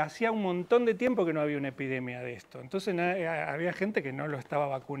fue que hacía un montón de tiempo que no había una epidemia de esto. Entonces había gente que no lo estaba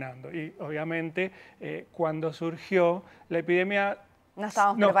vacunando. Y obviamente, cuando surgió la epidemia... Nos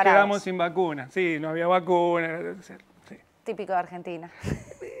preparados. Quedamos sin vacuna. Sí, no había vacuna. Sí. Típico de Argentina.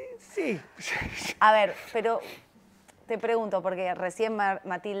 Sí. A ver, pero te pregunto, porque recién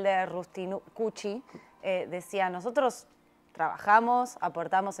Matilde Rusticucci decía, nosotros trabajamos,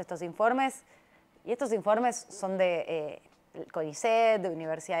 aportamos estos informes, y estos informes son de CONICET, de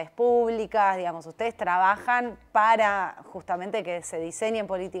universidades públicas, digamos, ustedes trabajan para justamente que se diseñen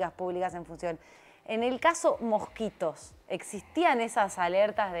políticas públicas en función. En el caso mosquitos, ¿existían esas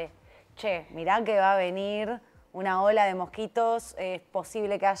alertas de, mirá que va a venir una ola de mosquitos, es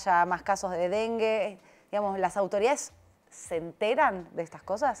posible que haya más casos de dengue? Digamos, ¿las autoridades se enteran de estas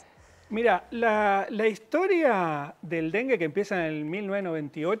cosas? Mira, la historia del dengue que empieza en el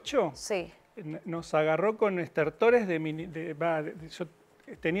 1998 nos agarró con estertores yo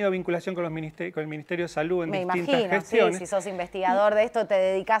he tenido vinculación con el Ministerio de Salud en distintas gestiones. Sí, si sos investigador de esto, te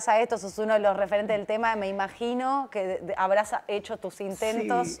dedicás a esto, sos uno de los referentes del tema, me imagino que habrás hecho tus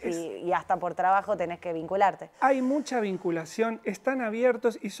intentos y hasta por trabajo tenés que vincularte. Hay mucha vinculación, están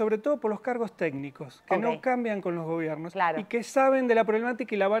abiertos y sobre todo por los cargos técnicos, que no cambian con los gobiernos y que saben de la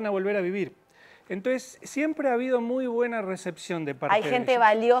problemática y la van a volver a vivir. Entonces, siempre ha habido muy buena recepción de parte de ellos. Hay gente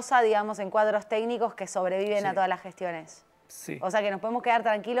valiosa, digamos, en cuadros técnicos que sobreviven a todas las gestiones. Sí. O sea, que nos podemos quedar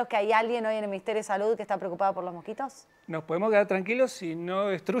tranquilos que hay alguien hoy en el Ministerio de Salud que está preocupado por los mosquitos. Nos podemos quedar tranquilos si no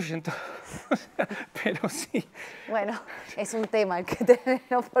destruyen todo. Pero sí. Bueno, es un tema el que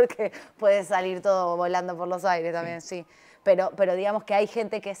tenemos porque puede salir todo volando por los aires también, sí. Pero digamos que hay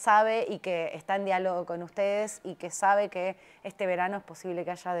gente que sabe y que está en diálogo con ustedes y que sabe que este verano es posible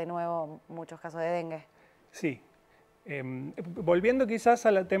que haya de nuevo muchos casos de dengue. Sí. Volviendo quizás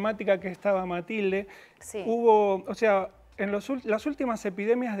a la temática que estaba Matilde, las últimas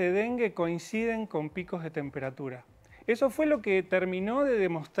epidemias de dengue coinciden con picos de temperatura. Eso fue lo que terminó de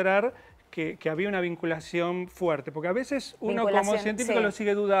demostrar que había una vinculación fuerte, porque a veces uno como científico lo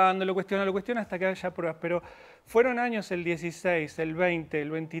sigue dudando, lo cuestiona hasta que haya pruebas, pero fueron años el 16, el 20,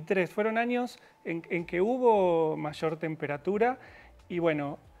 el 23, fueron años en que hubo mayor temperatura y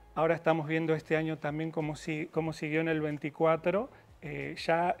bueno, Ahora estamos viendo este año también cómo siguió en el 24.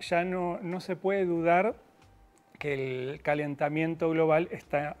 Ya no se puede dudar que el calentamiento global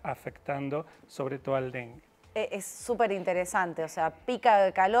está afectando sobre todo al dengue. Es súper interesante, o sea, pica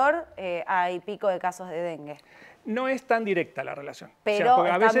de calor, hay pico de casos de dengue. No es tan directa la relación. Pero porque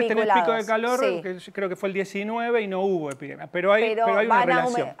a veces tenés pico de calor, sí. que creo que fue el 19 y no hubo epidemia, pero hay una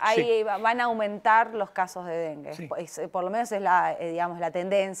relación. Van a aumentar los casos de dengue, sí. Por lo menos es digamos, la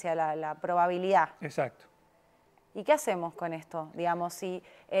tendencia, la probabilidad. Exacto. ¿Y qué hacemos con esto? Digamos, si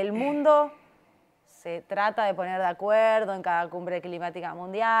el mundo se trata de poner de acuerdo en cada cumbre climática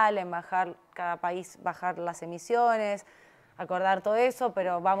mundial, en cada país bajar las emisiones, acordar todo eso,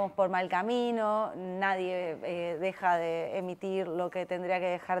 pero vamos por mal camino, nadie deja de emitir lo que tendría que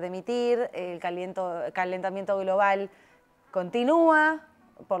dejar de emitir, el calentamiento global continúa,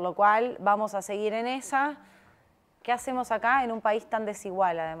 por lo cual vamos a seguir en esa. ¿Qué hacemos acá en un país tan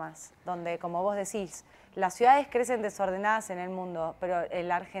desigual además? Donde, como vos decís, las ciudades crecen desordenadas en el mundo, pero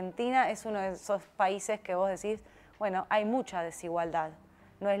la Argentina es uno de esos países que vos decís, bueno, hay mucha desigualdad.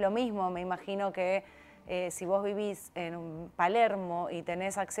 No es lo mismo, me imagino que si vos vivís en un Palermo y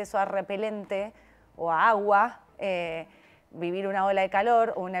tenés acceso a repelente o a agua, vivir una ola de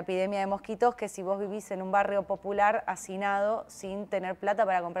calor o una epidemia de mosquitos, que si vos vivís en un barrio popular hacinado sin tener plata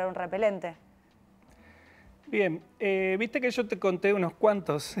para comprar un repelente. Bien, viste que yo te conté unos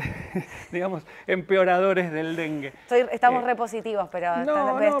cuantos, digamos, empeoradores del dengue. Estamos repositivos, pero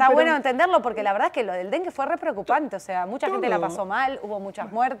está bueno entenderlo porque la verdad es que lo del dengue fue re preocupante, o sea, mucha gente la pasó mal, hubo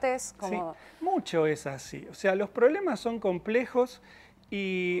muchas muertes. Como... Sí, mucho es así, o sea, los problemas son complejos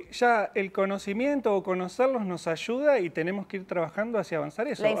y ya el conocimiento o conocerlos nos ayuda y tenemos que ir trabajando hacia avanzar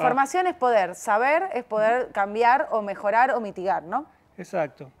eso. La información es poder, saber es poder cambiar o mejorar o mitigar, ¿no?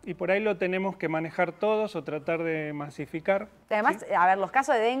 Exacto, y por ahí lo tenemos que manejar todos o tratar de masificar. Además, ¿sí? A ver, los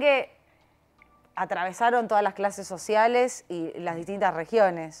casos de dengue atravesaron todas las clases sociales y las distintas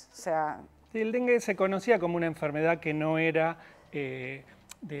regiones, o sea... Sí, el dengue se conocía como una enfermedad que no era, que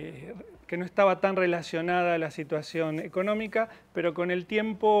no estaba tan relacionada a la situación económica, pero con el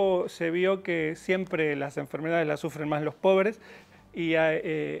tiempo se vio que siempre las enfermedades las sufren más los pobres y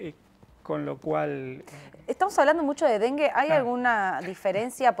con lo cual... Estamos hablando mucho de dengue. ¿Hay alguna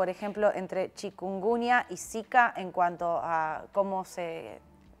diferencia, por ejemplo, entre chikungunya y Zika en cuanto a cómo se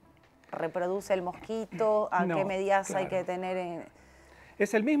reproduce el mosquito? ¿A qué medidas hay que tener?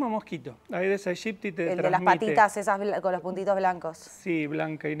 Es el mismo mosquito. Aedes aegypti te transmite... El de las patitas esas con los puntitos blancos. Sí,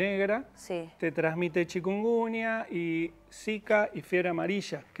 blanca y negra. Sí. Te transmite chikungunya y Zika y fiebre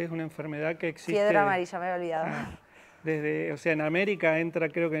amarilla, que es una enfermedad que existe... Fiebre amarilla, me he olvidado. O sea, en América entra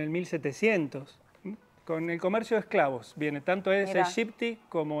creo que en el 1700. Con el comercio de esclavos viene tanto Aedes aegypti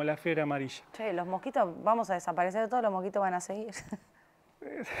como la fiebre amarilla. Che, los mosquitos, vamos a desaparecer todos, los mosquitos van a seguir.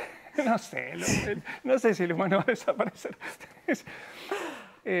 No sé, no sé si el humano va a desaparecer.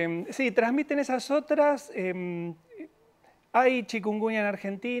 Sí, transmiten esas otras. Hay chikungunya en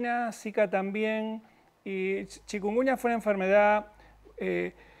Argentina, Zika también. Y chikungunya fue una enfermedad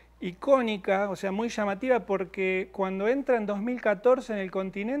icónica, o sea, muy llamativa, porque cuando entra en 2014 en el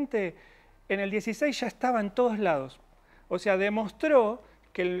continente, en el 16 ya estaba en todos lados. O sea, demostró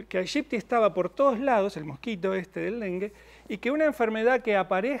que Aegypti estaba por todos lados, el mosquito del dengue, y que una enfermedad que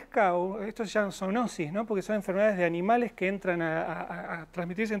aparezca, esto se llama zoonosis, ¿no? Porque son enfermedades de animales que entran a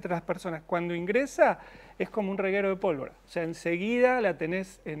transmitirse entre las personas. Cuando ingresa es como un reguero de pólvora. O sea, enseguida la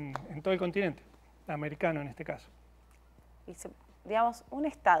tenés en todo el continente, americano en este caso. Digamos, un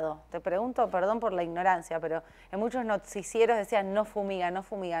estado, te pregunto, perdón por la ignorancia, pero en muchos noticieros decían no fumiga, no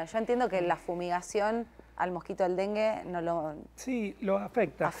fumiga. Yo entiendo que la fumigación al mosquito del dengue no lo... Sí, lo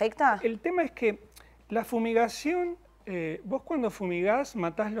afecta. ¿Afecta? El tema es que la fumigación, vos cuando fumigás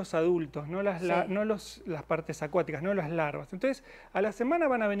matás los adultos, no las partes acuáticas, no las larvas. Entonces, a la semana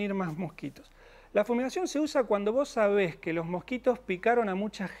van a venir más mosquitos. La fumigación se usa cuando vos sabés que los mosquitos picaron a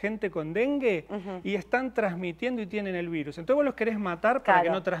mucha gente con dengue y están transmitiendo y tienen el virus. Entonces vos los querés matar para que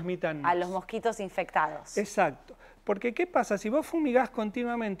no transmitan más. A los mosquitos infectados. Exacto. Porque ¿qué pasa? Si vos fumigás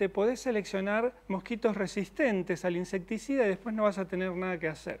continuamente, podés seleccionar mosquitos resistentes al insecticida y después no vas a tener nada que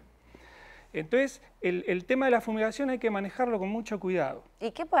hacer. Entonces, el tema de la fumigación hay que manejarlo con mucho cuidado.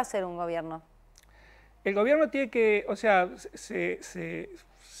 ¿Y qué puede hacer un gobierno? El gobierno tiene que, o sea, se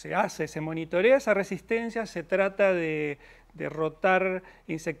monitorea esa resistencia, se trata de rotar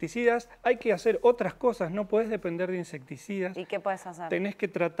insecticidas. Hay que hacer otras cosas, no podés depender de insecticidas. ¿Y qué puedes hacer? Tenés que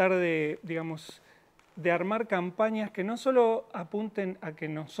tratar de, digamos, de armar campañas que no solo apunten a que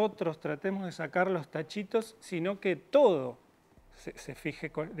nosotros tratemos de sacar los tachitos, sino que todo se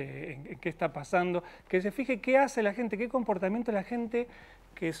fije en qué está pasando, que se fije qué hace la gente, qué comportamiento la gente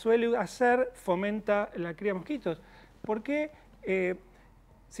que suele hacer fomenta la cría de mosquitos. ¿Por qué?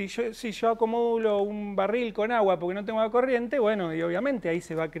 Si yo acumulo un barril con agua porque no tengo la corriente, bueno, y obviamente ahí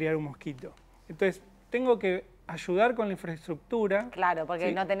se va a criar un mosquito. Entonces, tengo que ayudar con la infraestructura. Claro, porque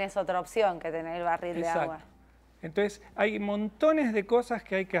 ¿sí? no tenés otra opción que tener el barril de agua. Entonces, hay montones de cosas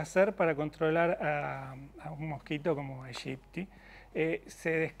que hay que hacer para controlar a un mosquito como Aegypti.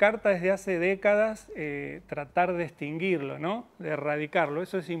 Se descarta desde hace décadas tratar de extinguirlo, ¿no? De erradicarlo,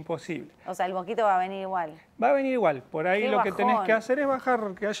 eso es imposible. O sea, el mosquito va a venir igual. Va a venir igual, por ahí lo que tenés que hacer es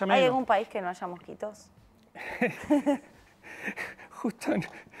bajar, que haya menos. ¿Hay algún país que no haya mosquitos? Justo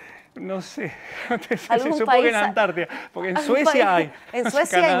no sé, no te sé, ¿Algún supongo país que en Antártida, porque en Suecia hay. ¿En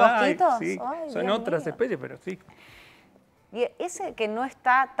Suecia hay mosquitos? Sí, ay, son Dios otras mío. especies, pero sí. Y ese que no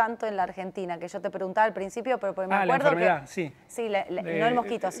está tanto en la Argentina, que yo te preguntaba al principio, pero me acuerdo la enfermedad, que, sí. Sí, no el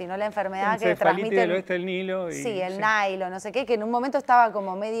mosquito, sino la enfermedad que Encefalitis transmite... del oeste del Nilo. Y, sí, el Nilo, no sé qué, que en un momento estaba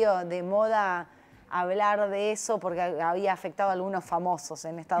como medio de moda hablar de eso porque había afectado a algunos famosos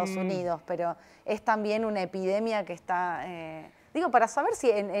en Estados Unidos, pero es también una epidemia que está... digo, para saber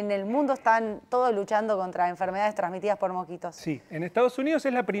si en el mundo están todos luchando contra enfermedades transmitidas por mosquitos. Sí, en Estados Unidos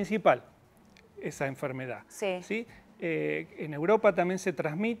es la principal, esa enfermedad. Sí. ¿Sí? En Europa también se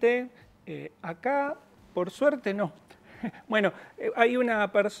transmite, acá, por suerte, no. Bueno, hay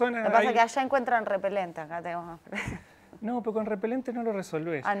una persona... Lo que pasa es que allá encuentran repelente, acá tenemos... No, pero con repelente no lo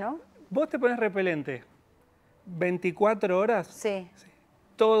resolvés. ¿Ah, no? Vos te pones repelente 24 horas, sí.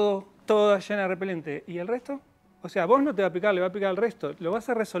 todo llena de repelente. ¿Y el resto? O sea, vos no te va a picar, le va a picar al resto. Lo vas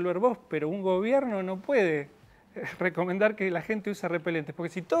a resolver vos, pero un gobierno no puede recomendar que la gente use repelentes.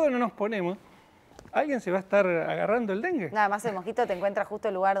 Porque si todos no nos ponemos, alguien se va a estar agarrando el dengue. Nada más el mosquito te encuentra justo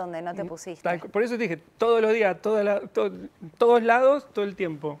el lugar donde no te pusiste. Por eso te dije, todos los días, todos lados, todo el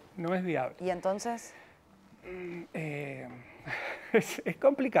tiempo. No es viable. ¿Y entonces? Es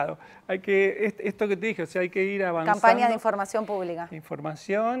complicado. Esto que te dije, o sea, hay que ir avanzando. Campañas de información pública.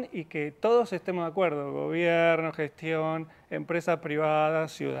 Información y que todos estemos de acuerdo. Gobierno, gestión, empresas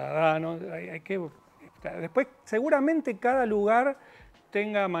privadas, ciudadanos. Después, seguramente cada lugar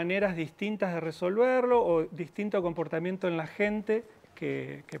tenga maneras distintas de resolverlo o distinto comportamiento en la gente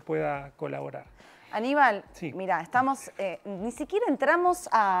que pueda colaborar. Aníbal, sí. Mira, estamos, ni siquiera entramos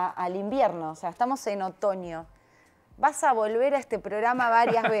al invierno, o sea, estamos en otoño. Vas a volver a este programa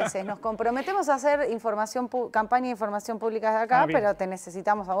varias veces. Nos comprometemos a hacer campaña de información pública de acá, pero te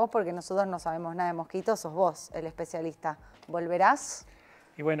necesitamos a vos porque nosotros no sabemos nada de mosquitos, sos vos el especialista. ¿Volverás?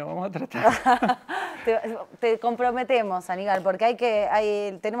 Y bueno, vamos a tratar. te comprometemos, Aníbal,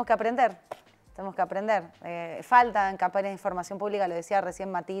 porque tenemos que aprender. Tenemos que aprender. Faltan campañas de información pública, lo decía recién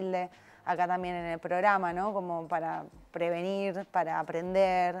Matilde, acá también en el programa, ¿no? Como para prevenir, para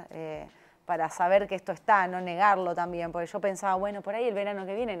aprender, para saber que esto está, no negarlo también, porque yo pensaba, bueno, por ahí el verano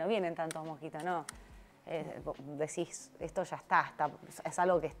que viene no vienen tantos mosquitos, no. Decís, esto ya está, es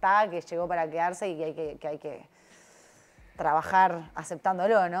algo que está, que llegó para quedarse y que hay que trabajar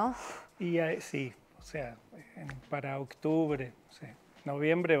aceptándolo, ¿no? Y sí, o sea, para octubre, no sé,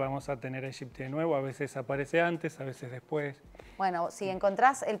 noviembre vamos a tener Aegypti de nuevo, a veces aparece antes, a veces después. Bueno, si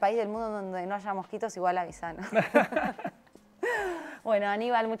encontrás el país del mundo donde no haya mosquitos, igual avisanos. Bueno,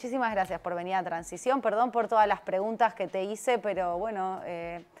 Aníbal, muchísimas gracias por venir a Transición. Perdón por todas las preguntas que te hice, pero bueno,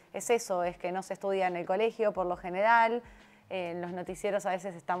 es eso, es que no se estudia en el colegio por lo general. En los noticieros a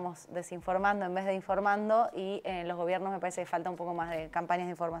veces estamos desinformando en vez de informando y en los gobiernos me parece que falta un poco más de campañas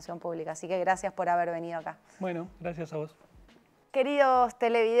de información pública. Así que gracias por haber venido acá. Bueno, gracias a vos. Queridos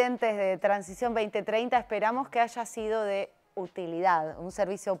televidentes de Transición 2030, esperamos que haya sido de utilidad, un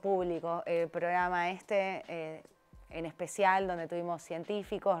servicio público, el programa en especial, donde tuvimos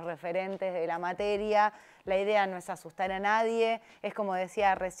científicos, referentes de la materia. La idea no es asustar a nadie, es como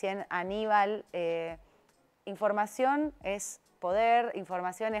decía recién Aníbal, información es poder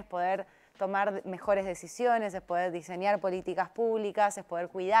tomar mejores decisiones, es poder diseñar políticas públicas, es poder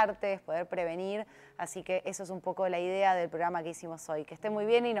cuidarte, es poder prevenir. Así que eso es un poco la idea del programa que hicimos hoy. Que esté muy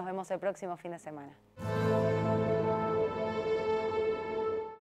bien y nos vemos el próximo fin de semana.